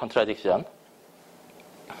final contradiction.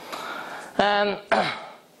 And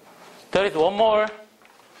there is one more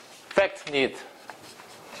fact need.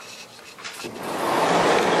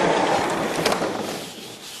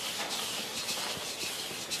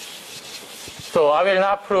 So I will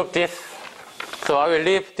not prove this. So I will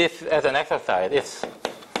leave this as an exercise. Its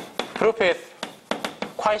proof is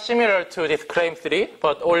quite similar to this claim 3,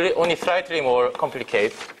 but only slightly more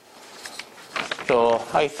complicated. So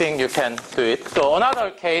I think you can do it. So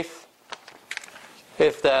another case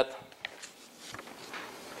is that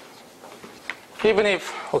even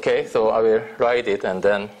if, okay, so I will write it and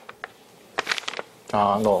then,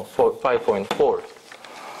 5.4.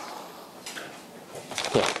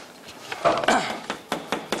 Yeah.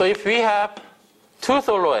 So if we have two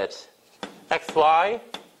solo edges, xy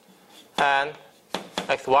and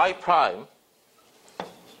xy prime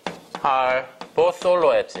are both solo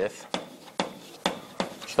edges.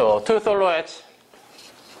 So two solo edges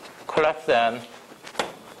collapse and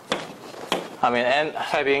and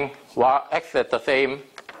having x at the same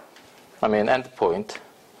end point,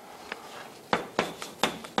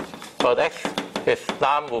 but x is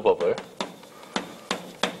non-movable.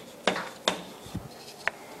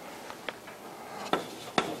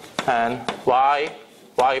 And y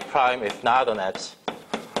prime is not an edge.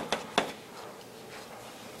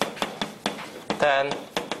 Then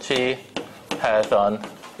G has an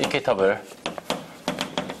equitable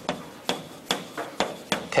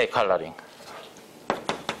K coloring.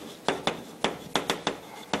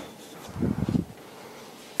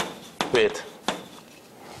 With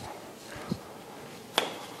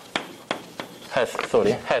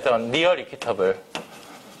has a near equitable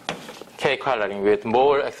K coloring with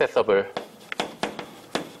more accessible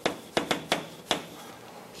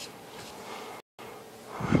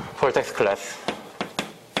vortex class.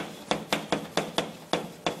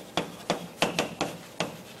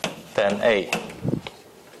 Than A.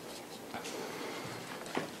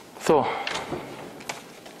 So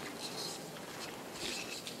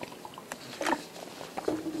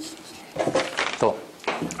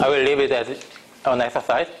I will leave it as an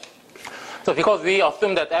exercise. So because we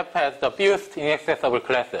assume that F has the fewest inaccessible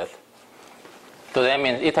classes, so that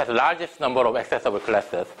means it has the largest number of accessible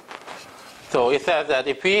classes. So it says that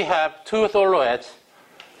if we have two solo edges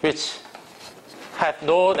which has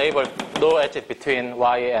no edges between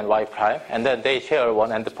y and y prime, and then they share one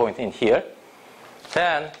endpoint in here,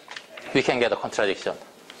 then we can get a contradiction.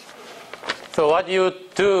 So what you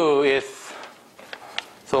do is,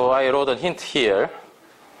 so I wrote a hint here.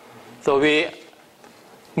 So we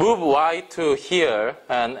move y to here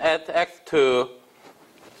and add x to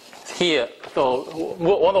here. So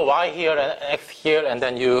one of y here and x here, and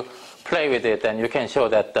then you play with it, and you can show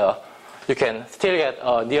that you can still get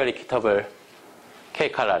a near equitable K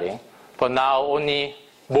coloring, but now only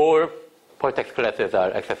more vortex classes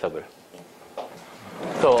are accessible.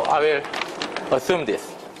 So I will assume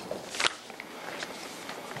this.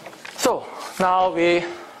 So now we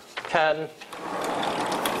can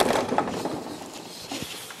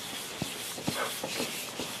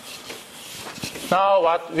now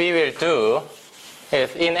what we will do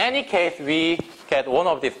is, in any case, we get one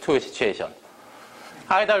of these two situations.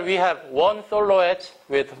 Either we have one solo edge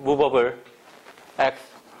with movable x,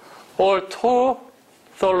 or two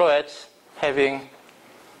solo edges having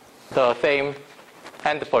the same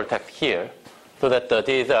end vortex here, so that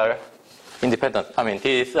these are independent. I mean,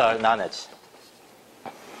 these are non-edge.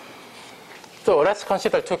 So let's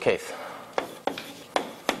consider two cases.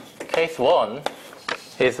 Case one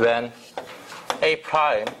is when A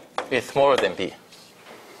prime is smaller than B.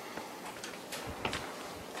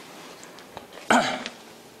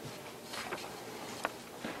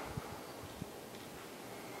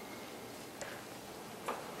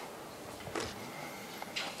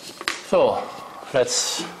 So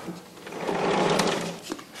let's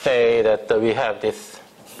say that we have this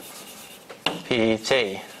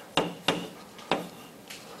Pj.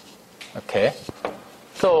 Okay.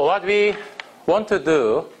 So what we want to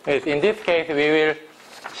do is, in this case, we will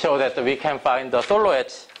show that we can find the solo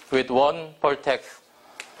edge with one vortex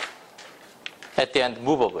at the end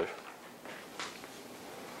movable.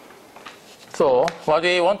 So what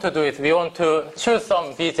we want to do is, we want to choose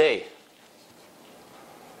some Bj.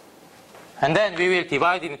 And then we will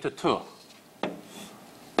divide it into two.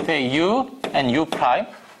 Say U and U prime.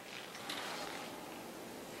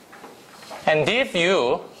 And this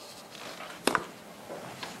U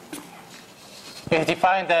is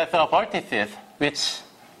defined as vertices which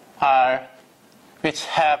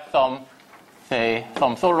have some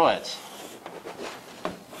solo edge.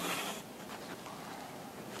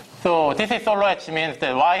 So this is solo edge, means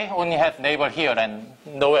that Y only has neighbor here and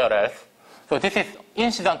nowhere else. So this is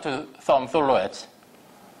incident to some solo edge.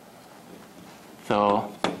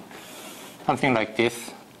 So something like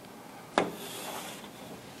this.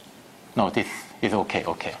 No, this is okay.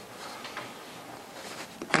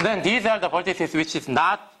 And then these are the vertices which is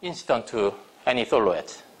not incident to any solo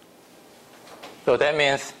edge. So that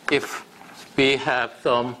means if we have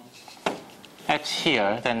some edge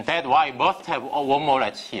here, then that Y must have one more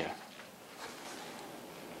edge here.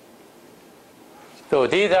 So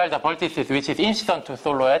these are the vertices which is incident to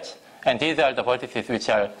solo edge, and these are the vertices which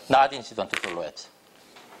are not incident to solo edge.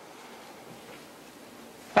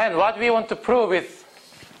 And what we want to prove is,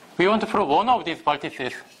 we want to prove one of these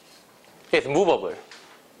vertices is movable.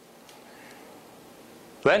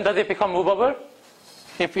 When does it become movable?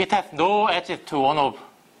 If it has no edges to one of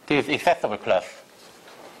these accessible class.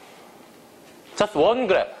 Just one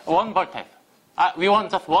vertex. We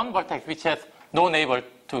want just one vertex which has no neighbor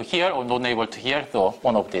to here or no neighbor to here, so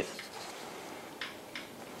one of these.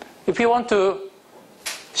 If you want to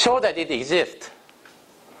show that it exists,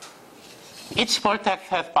 each vertex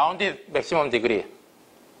has bounded maximum degree.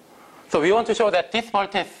 So we want to show that this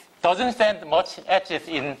vertex doesn't send much edges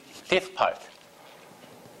in this part.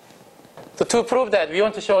 So to prove that, we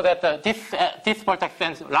want to show that this vertex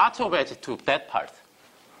sends lots of edges to that part.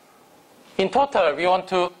 In total, we want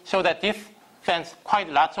to show that this sends quite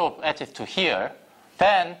lots of edges to here.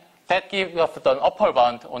 then that gives us the upper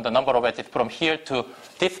bound on the number of edges from here to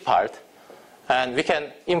this part. And we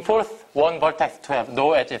can enforce one vertex to have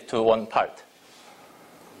no edges to one part.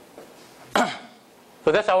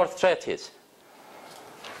 So that's our strategy.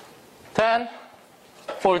 Then,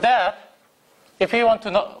 for that, if we want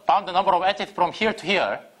to bound the number of edges from here to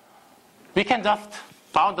here, we can just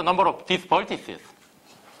bound the number of these vertices.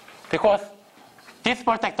 Because this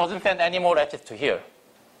vertex doesn't send any more edges to here.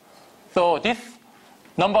 So this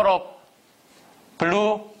number of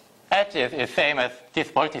blue edges is same as these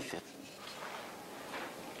vertices.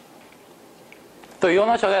 So you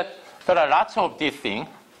want to show that there are lots of these things.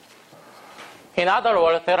 In other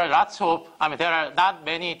words, there are not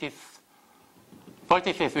many these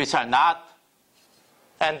vertices which are not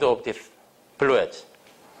end of this blue edge.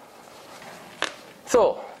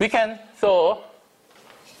 So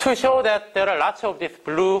to show that there are lots of this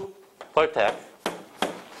blue vertex,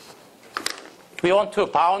 we want to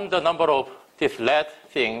bound the number of this red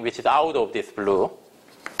thing which is out of this blue.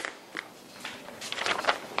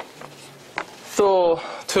 So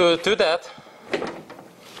to do that,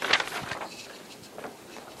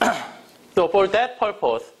 so for that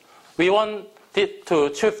purpose, we want it to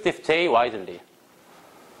choose this J widely,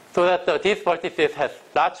 so that these vertices has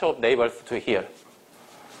lots of neighbors to here.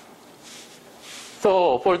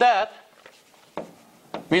 So for that,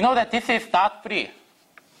 we know that this is not free.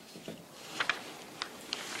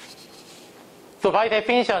 So by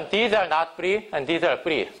definition, these are not free and these are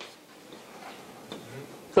free.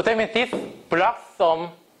 So that means this blocks some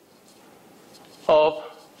of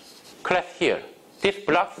class here. This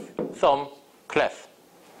blocks some class.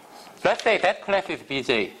 Let's say that class is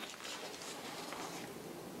Bj.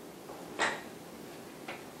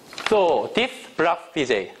 So this blocks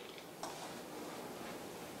Bj.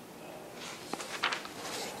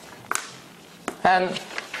 And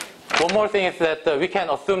one more thing is that we can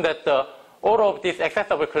assume that all of these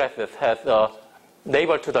accessible classes has a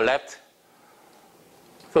neighbor to the left,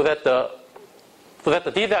 so that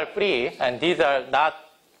these are free and these are not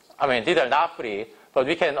free, but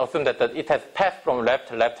we can assume that it has passed from left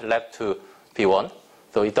to B1,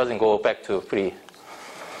 so it doesn't go back to free.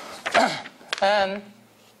 And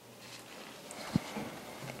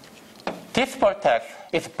this vertex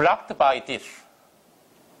is blocked by this.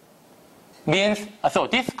 So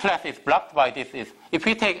this class is blocked by this. If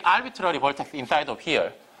we take arbitrary vertex inside of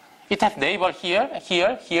here, it has neighbor here,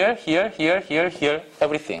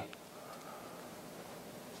 everything.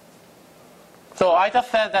 So I just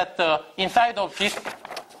said that inside of this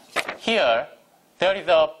here, there is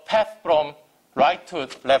a path from right to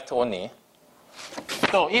left only.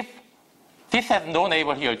 So if this has no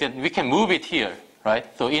neighbor here, then we can move it here, right?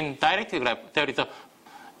 So in directed graph, there is a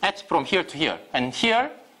edge from here to here. And here,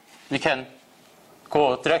 we can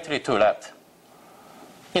go directly to left.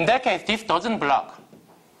 In that case, this doesn't block.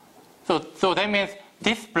 So that means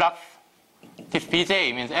this blocks, this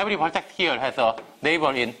Bj means every vertex here has a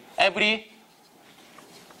neighbor in every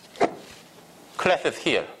classes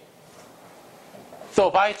here. So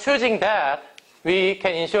by choosing that, we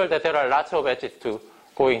can ensure that there are lots of edges to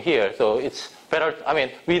go in here. So it's better,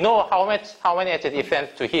 we know how many edges it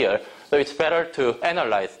sends to here. So it's better to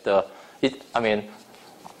analyze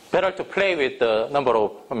better to play with the number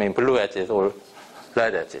of, blue edges or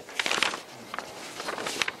red edges.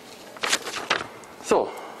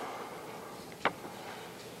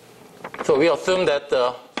 So we assume that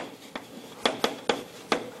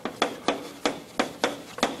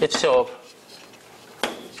each of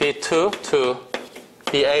B2 to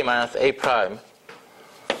BA minus A prime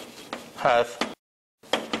has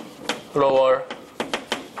lower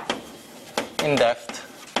indexed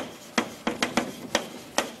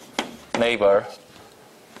neighbor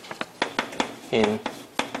in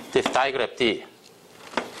this digraph D.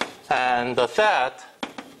 And the set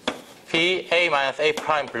BA minus A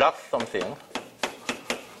prime blocks something,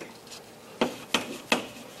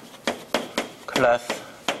 class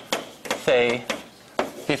say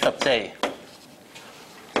B sub J,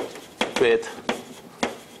 with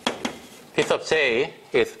B sub J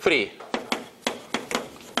is free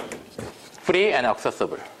and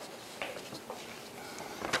accessible.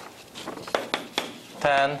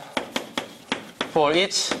 Then for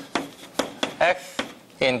each x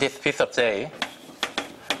in this B sub J,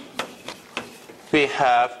 we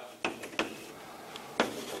have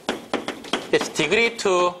its degree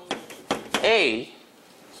to A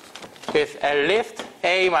is at least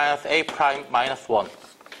A minus A prime minus 1,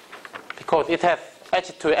 because it has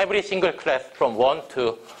edge to every single class from 1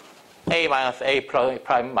 to A minus A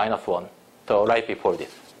prime minus 1. So right before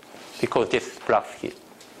this, because this blocks here.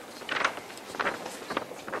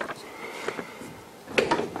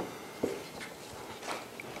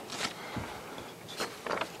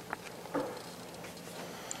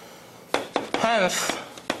 since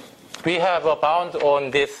we have a bound on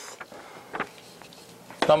this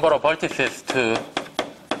number of vertices to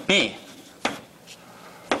B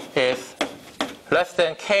is less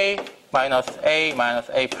than k minus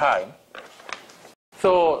a prime.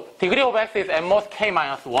 So degree of x is at most k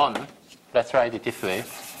minus 1. Let's write it this way.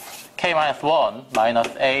 K minus 1 minus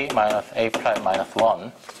a prime minus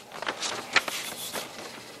 1.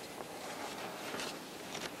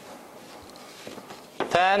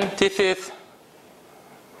 Then this is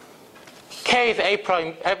k is a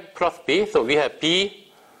prime plus b, so we have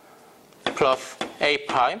b plus a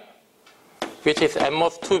prime, which is at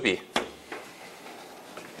most 2b.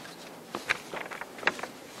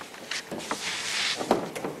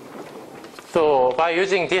 So by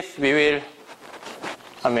using this, we will,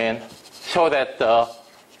 show that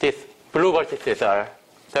these blue vertices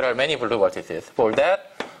there are many blue vertices. For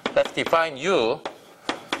that, let's define U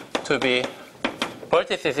to be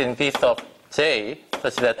vertices in B sub J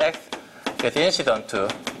such that X is incident to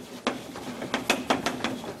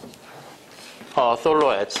a solo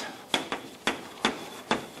edge,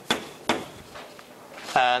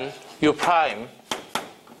 and U prime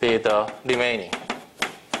be the remaining.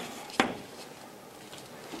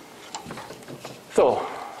 So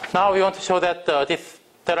now we want to show that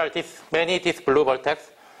there are many blue vertex,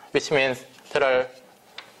 which means there are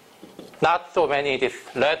not so many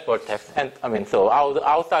red vertex, and so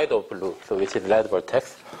outside of blue, so which is red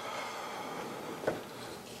vertex.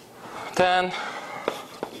 Then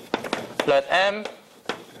let M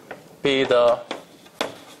be the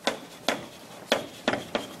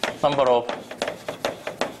number of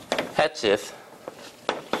edges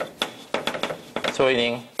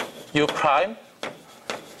joining U prime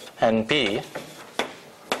and B.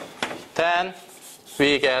 Then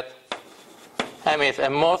we get M is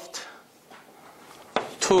at most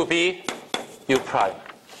 2B U prime.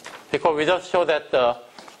 Because we just show that the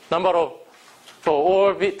number of, so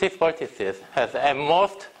all these vertices has at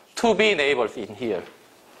most 2B neighbors in here.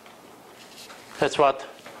 That's what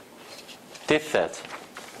this says.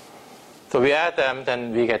 So we add them,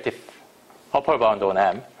 then we get this upper bound on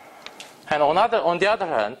M. And on the other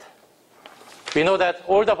hand, we know that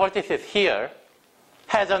all the vertices here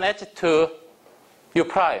has an edge to U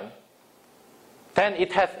prime. Then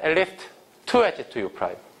it has at least 2 edges to U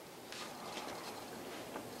prime.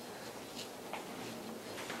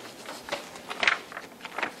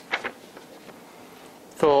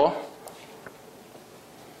 So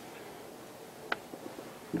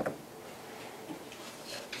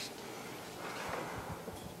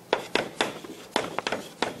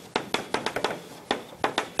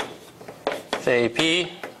say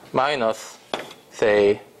B minus,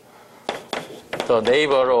 say, the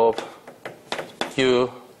neighbor of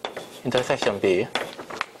U intersection B.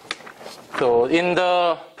 So in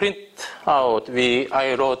the printout,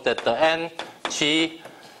 I wrote that the N G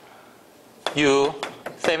U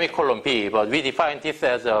semicolon B, but we defined this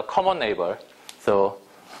as a common neighbor. So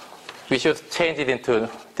we should change it into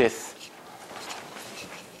this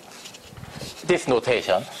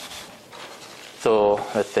notation. So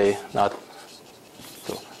let's say not.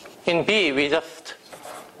 In B, we just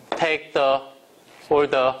take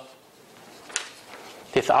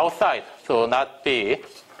this outside, so not B.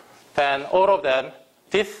 Then all of them,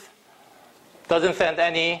 this doesn't send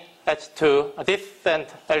any edge to, this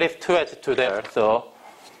sends at least 2 edge to there, so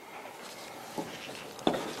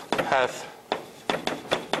has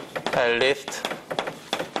at least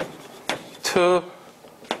 2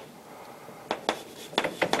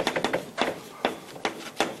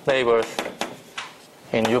 neighbors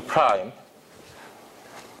in U prime.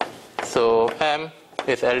 So M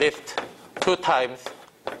is at least 2 times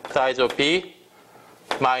size of B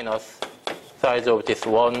minus size of this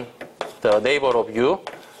one, the neighbor of U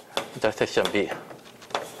intersection B.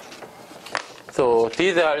 So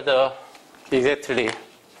these are the exactly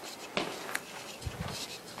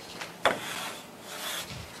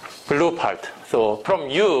blue part. So from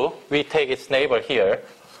U, we take its neighbor here,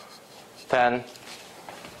 then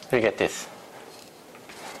we get this.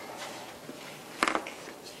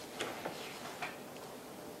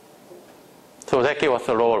 So that gives us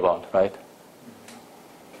the lower bound, right?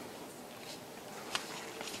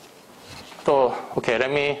 So, okay, let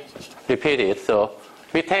me repeat it. So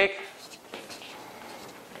we take,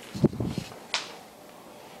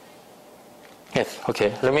 yes,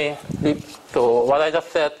 okay, so what I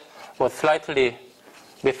just said was slightly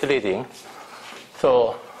misleading.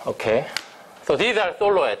 So, okay, so these are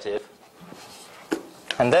solo edges.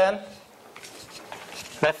 And then,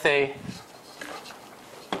 let's say,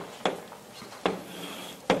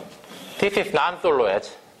 this is non-solo edge.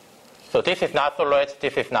 So this is not solo edge,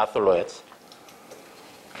 this is not solo edge.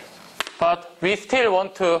 But we still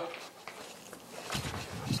want to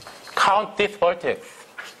count this vertex,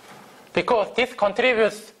 because this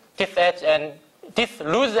contributes this edge and this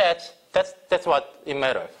loose edge, that's what it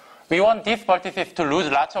matters. We want these vertices to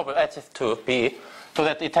lose lots of edges to B, so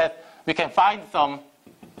that we can find some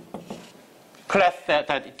class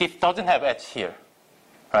that this doesn't have edge here,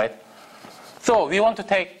 right? So we want to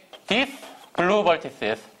take these blue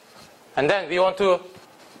vertices, and then we want to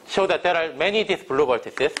show that there are many these blue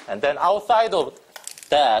vertices, and then outside of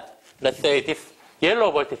that, let's say these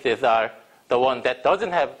yellow vertices are the one that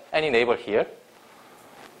doesn't have any neighbor here.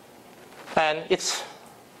 And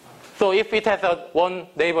so if it has one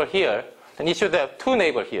neighbor here, then it should have two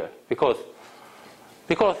neighbors here, because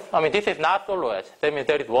I mean, this is not solo edge. That means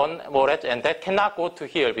there is one more edge, and that cannot go to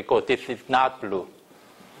here because this is not blue.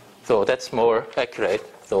 So that's more accurate.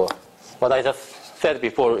 So what I just said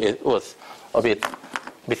before, it was a bit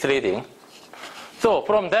misleading. So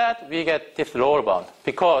from that, we get this lower bound,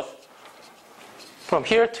 because from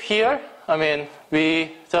here to here, I mean,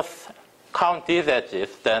 we just count these edges,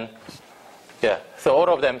 then, yeah, so all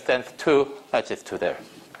of them sends two edges to there.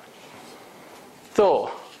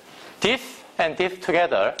 So this and this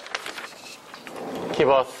together give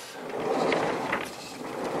us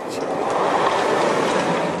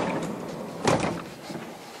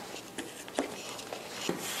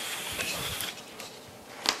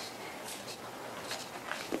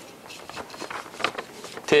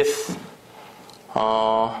this,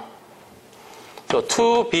 so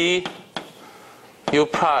 2b u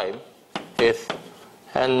prime is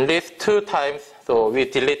at least 2 times, so we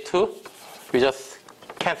delete 2, we just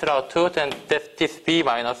cancel out 2, then that's this b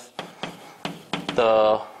minus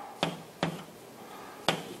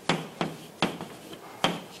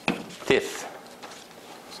this.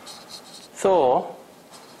 So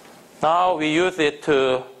now we use it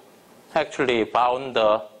to actually bound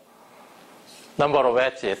the number of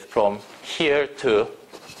edges from here to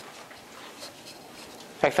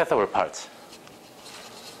accessible parts.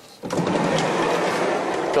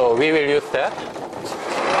 So we will use that.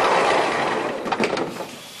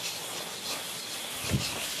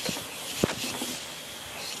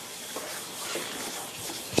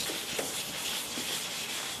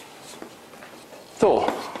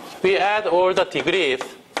 So we add all the degrees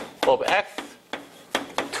of x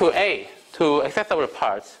to A, to accessible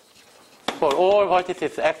parts, for all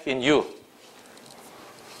vertices x in U.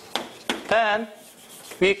 Then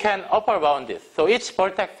we can upper bound this. So each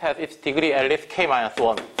vertex has its degree at least k minus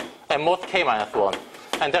 1, and most k minus 1.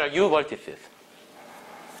 And there are U vertices.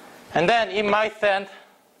 And then it might send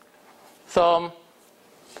some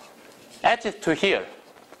edges to here,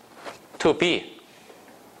 to B.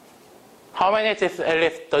 How many edges at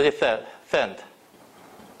least does it send?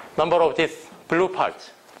 Number of these blue parts,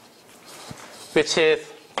 which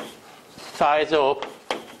is size of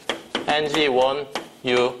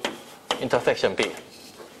NG1U intersection B.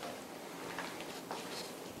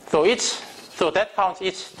 So that counts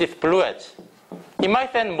this blue edge. It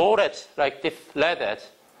might send more edge, like this red edge,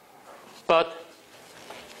 but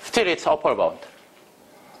still it's upper bound.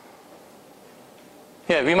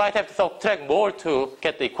 Yeah, we might have to subtract more to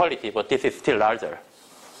get the equality, but this is still larger.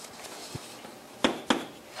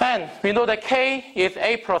 And we know that K is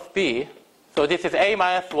A plus B, so this is A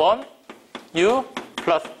minus 1 U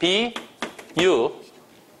plus B U.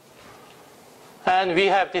 And we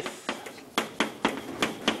have this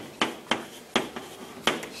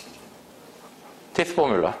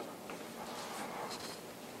formula.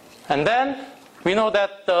 And then we know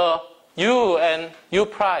that the U and U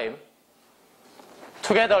prime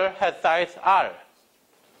together has size R.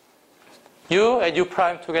 U and U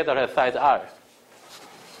prime together has size R.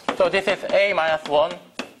 So this is A minus 1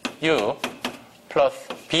 U plus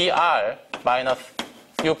BR minus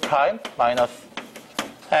U prime minus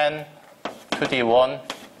N to the 1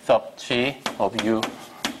 sub G of U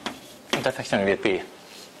intersection with B.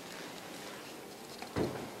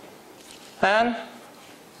 And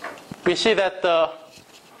we see that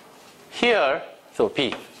here, so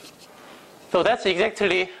B. So that's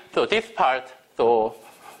exactly, so this part, so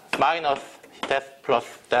minus that plus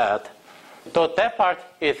that. So that part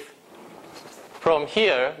is, from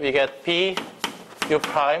here we get B U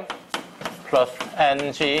prime plus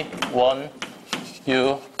NG1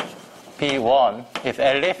 U B1 is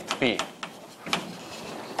at least B.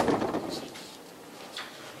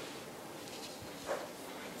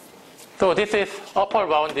 So this is upper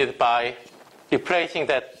bounded by replacing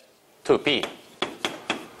that to B.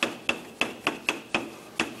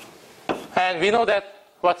 And we know that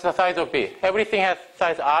what's the size of B? Everything has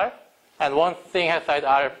size R, and one thing has size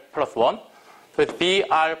R plus 1. So it's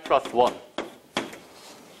BR plus 1.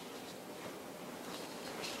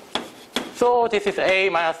 So this is A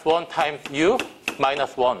minus 1 times U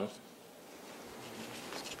minus 1.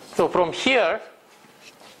 So from here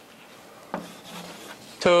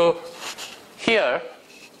to here,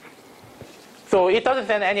 so it doesn't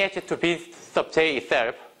send any edges to B sub j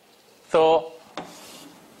itself. So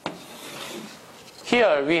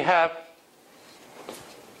here we have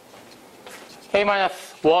A minus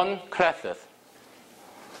 1 classes.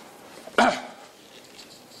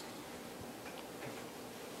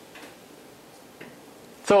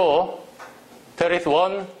 So there is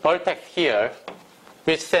one vertex here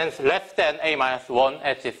which sends less than A minus 1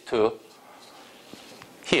 edges to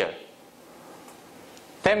here.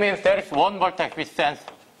 That means there is one vertex which sends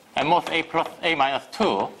at most A plus A minus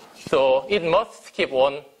 2. So it must skip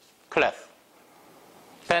one class.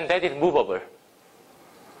 Then that is movable.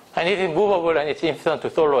 And it is movable and it's incident to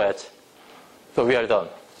solo edge. So we are done.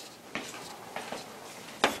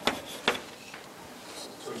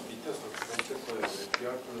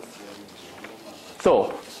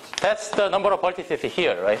 So that's the number of vertices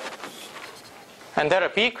here, right? And there are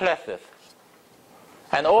B classes.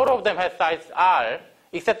 And all of them have size R,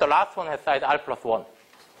 except the last one has size R plus 1.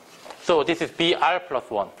 So this is BR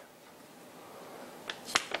plus 1.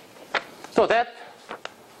 So that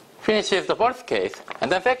finishes the first case.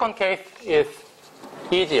 And then second case is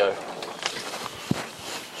easier.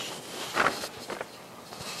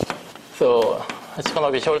 So it's going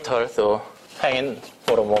to be shorter, so hang in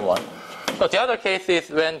for a moment. So the other case is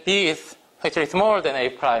when B is actually smaller than A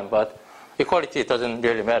prime, but equality doesn't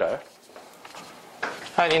really matter.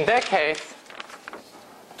 And in that case,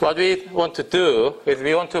 what we want to do is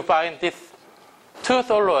we want to find these two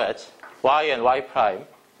solo edges, Y and Y prime,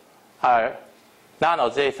 are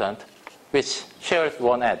non-adjacent, which shares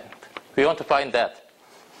one end. We want to find that.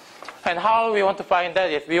 And how we want to find that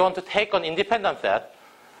is we want to take an independent set,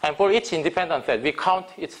 and for each independent set, we count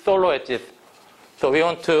its solo edges. So we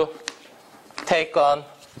want to take on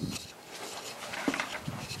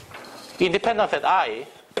independent set I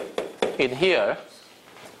in here,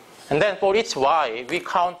 and then for each Y, we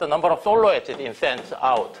count the number of solo edges it sends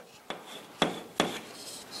out.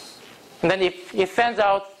 And then if it sends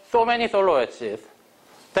out so many solo edges,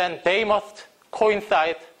 then they must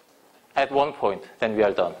coincide at one point, then we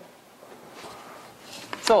are done.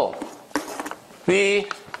 So in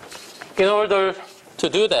order to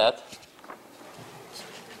do that,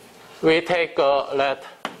 we take let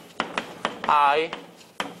I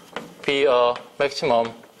be a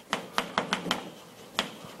maximum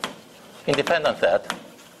independent set.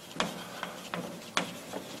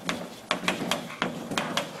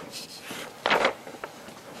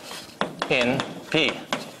 In B.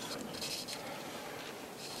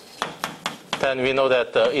 Then we know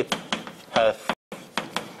that it has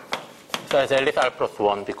at least R plus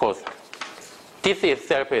 1 because this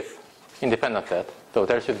itself is independent set. So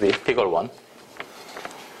there should be figure 1.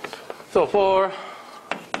 So for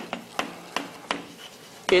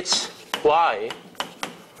each Y,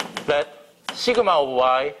 let sigma of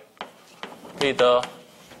Y be the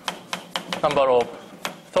number of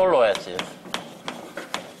solo edges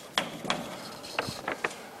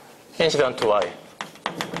incident to Y.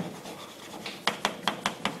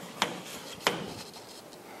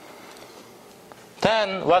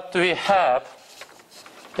 Then what we have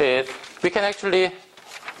is we can actually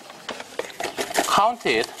count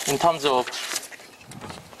it in terms of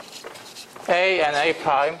A and A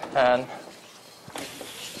prime and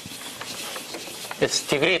its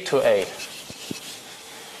degree to A.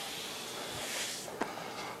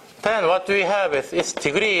 Then what we have is its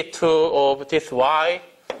degree of this Y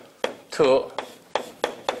to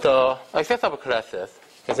the accessible classes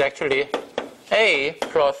is actually A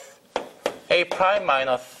plus A prime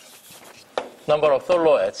minus number of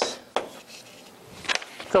solo edges.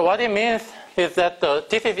 So what it means is that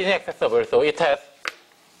this is inaccessible, so it has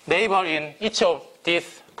neighbor in each of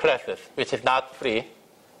these classes, which is not free.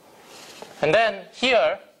 And then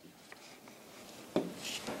here,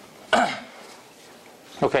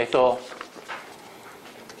 okay,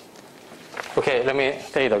 let me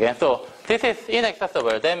say it again. So this is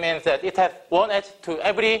inaccessible. That means that it has one edge to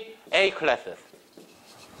every A classes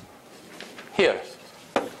here.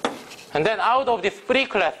 And then out of these free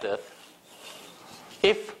classes,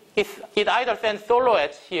 if it either sends solo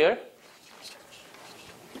edge here,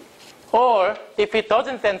 or if it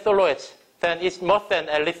doesn't send solo edge, then it must send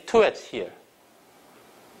at least 2 edge here.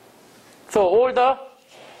 So all the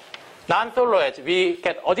non-solo edge, we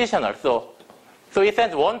get additional. So it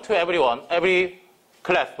sends 1 to every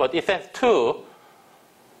class, but it sends 2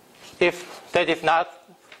 if that is not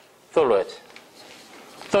solo edge.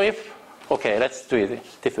 So if Okay, let's do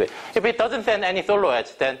it this way. If it doesn't send any solo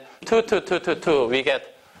edge, then 2, 2, 2, 2, 2, we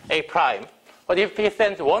get A prime. But if it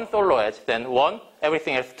sends one solo edge, then 1,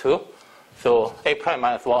 everything else 2. So A prime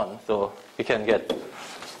minus 1. So we can get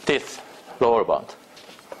this lower bound.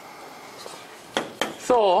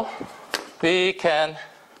 So we can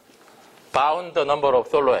bound the number of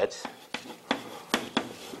solo edges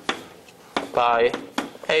by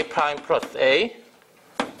A prime plus A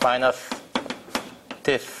minus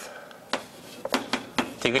this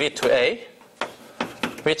degree to A,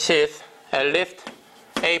 which is at least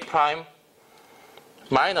A prime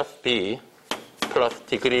minus B plus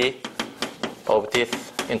degree of this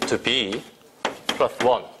into B plus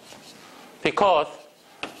 1. Because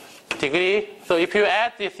degree, so if you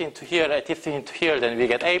add this into here, then we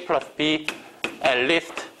get A plus B at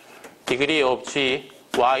least degree of G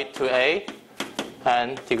y to A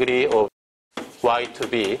and degree of y to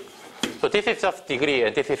B. So this is just degree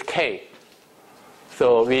and this is K.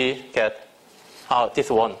 So we get this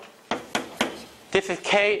 1. This is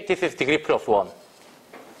K, this is degree plus 1.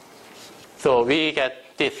 So we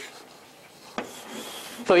get this.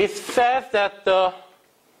 So it says that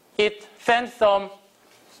it sends some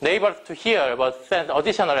neighbors to here, but sends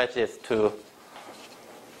additional edges to,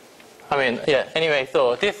 anyway,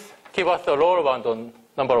 so this gives us the lower bound on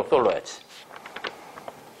number of solo edges.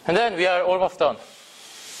 And then we are almost done.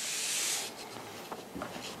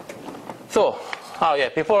 So,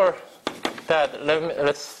 before that,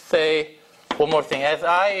 let's say one more thing. As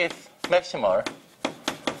I is maximal,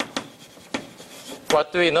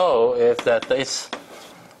 what do we know is that it's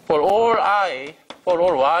for all I, for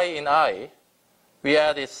all y in I, we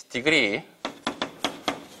add its degree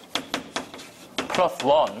plus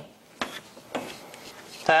 1,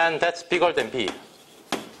 and that's bigger than B.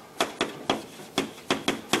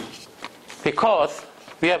 Because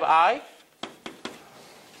we have I,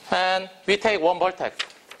 and we take one vertex.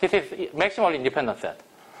 This is maximal independent set.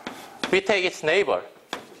 We take its neighbor.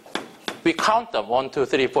 We count them, 1, 2,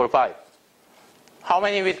 3, 4, 5. How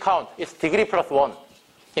many we count? It's degree plus 1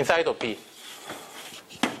 inside of B.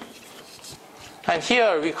 And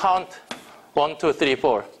here we count 1, 2, 3,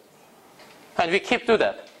 4. And we keep do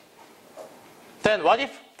that. Then what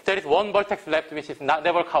if there is one vertex left which is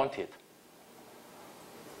never counted?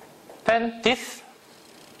 Then this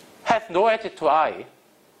has no edge to I.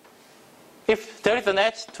 If there is an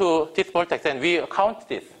edge to this vertex, then we count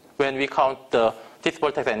this when we count this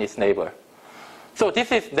vertex and its neighbor. So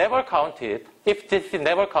this is never counted. If this is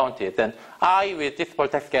never counted, then I with this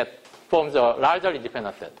vertex forms a larger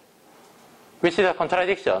independent set, which is a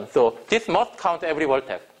contradiction. So this must count every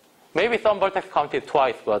vertex. Maybe some vertex counted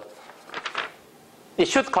twice, but it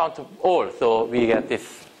should count all. So we get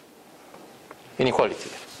this inequality.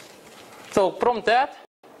 So from that,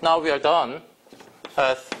 now we are done.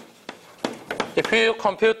 If you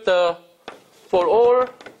compute for all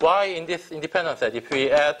y in this independent set, if we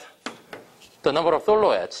add the number of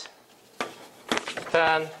solo edges,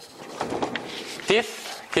 then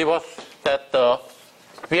this gives us that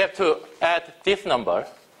we have to add this number.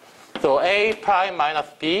 So A prime minus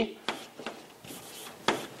B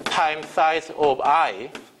times size of I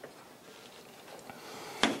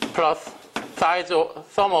plus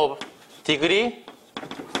sum of degree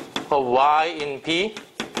of y in B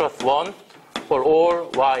plus 1 for all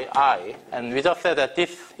yi. And we just said that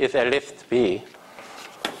this is at least B.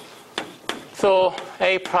 So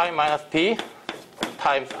A prime minus B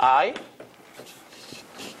times I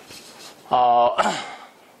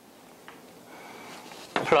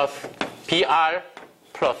plus PR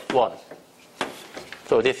plus 1.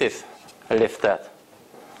 So this is at least that.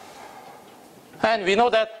 And we know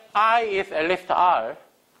that I is at least R.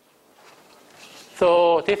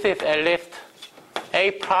 So this is at least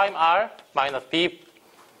A prime R minus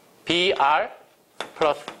BR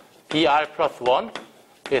plus BR plus 1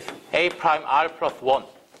 is A prime R plus 1.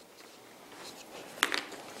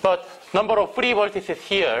 But number of free vertices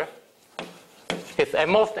here is at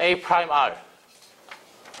most A prime R.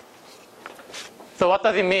 So what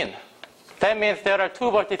does it mean? That means there are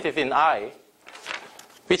two vertices in I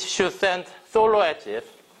which should send solo edges,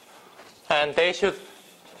 and they should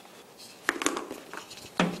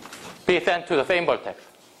be sent to the same vertex.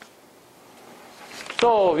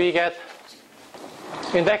 So we get,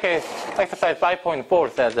 in that case, exercise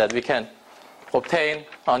 5.4 says that we can obtain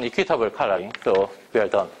an equitable coloring. So we are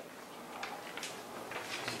done.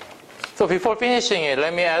 So before finishing it,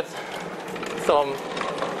 let me add some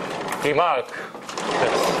remark.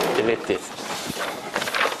 Let's delete this.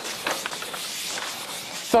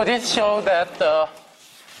 So this shows that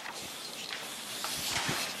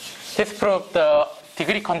this proved the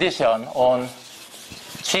degree condition on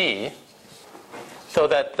G so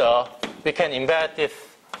that we can embed this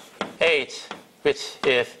H, which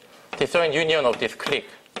is disjoint union of this clique.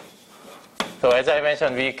 So as I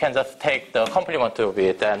mentioned, we can just take the complement of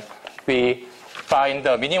it, and we find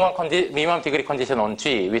the minimum degree condition on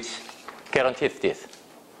G, which guarantees this.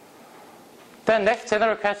 Then next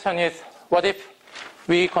general question is, what if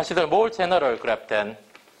we consider more general graph than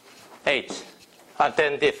H,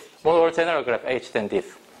 than this, more general graph H than this?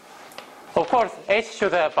 Of course, H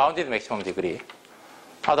should have bounded maximum degree.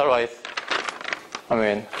 Otherwise,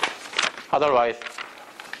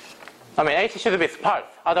 H should be sparse.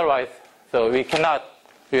 Otherwise, so we cannot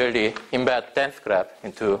really embed dense graph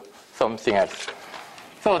into something else.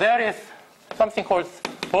 So there is something called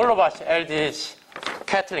Bolobash-Eldridge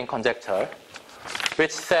Catlin conjecture,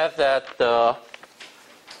 which says that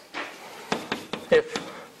if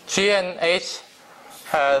G and H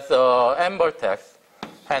has n vertex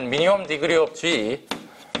and minimum degree of G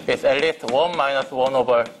is at least 1 minus 1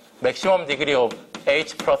 over maximum degree of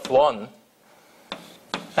H plus 1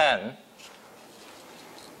 n,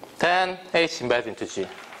 then H embeds into G.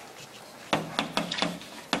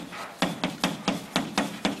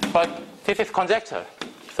 But this is conjecture,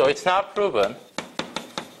 so it's not proven.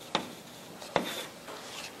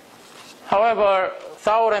 However,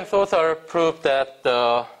 Sauer and Saucer proved that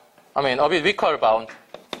a bit weaker bound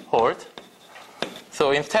hold.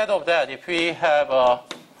 So instead of that, if we have a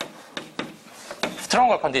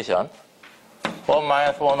stronger condition, 1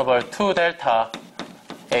 minus 1 over 2 delta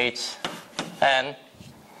H n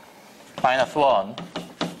minus 1,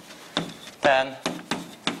 then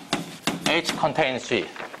H contains G.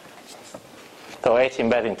 So H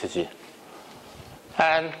embedded into G.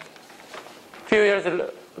 And a few years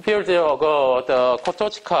ago, the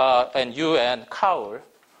Kotochka and Yu and Kaur.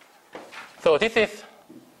 So this is,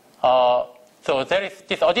 so there is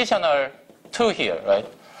this additional 2 here, right?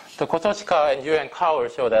 The Kotochka and Yu and Kaur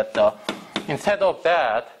show that instead of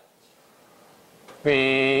that,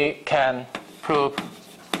 we can prove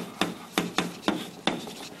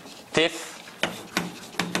this.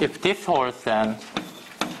 If this holds, then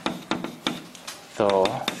so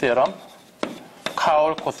theorem,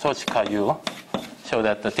 Kaur, Kotochka, Yu show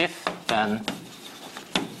that this, then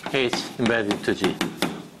H embedded into G.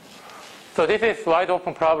 So this is wide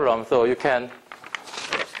open problem, so you can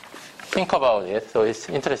think about it. So it's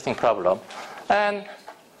an interesting problem. And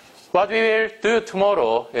what we will do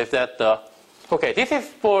tomorrow is that, okay, this is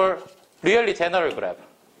for really general graph.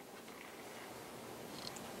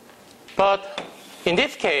 But in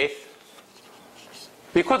this case,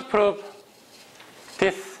 we could prove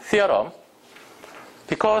this theorem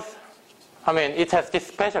because, it has this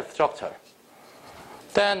special structure.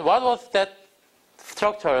 Then what was that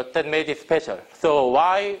structure that made it special? So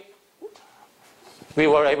why we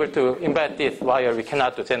were able to embed this, why we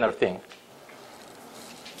cannot do general thing?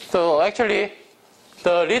 So actually,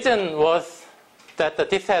 the reason was that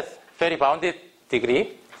this has very bounded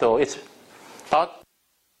degree. So it's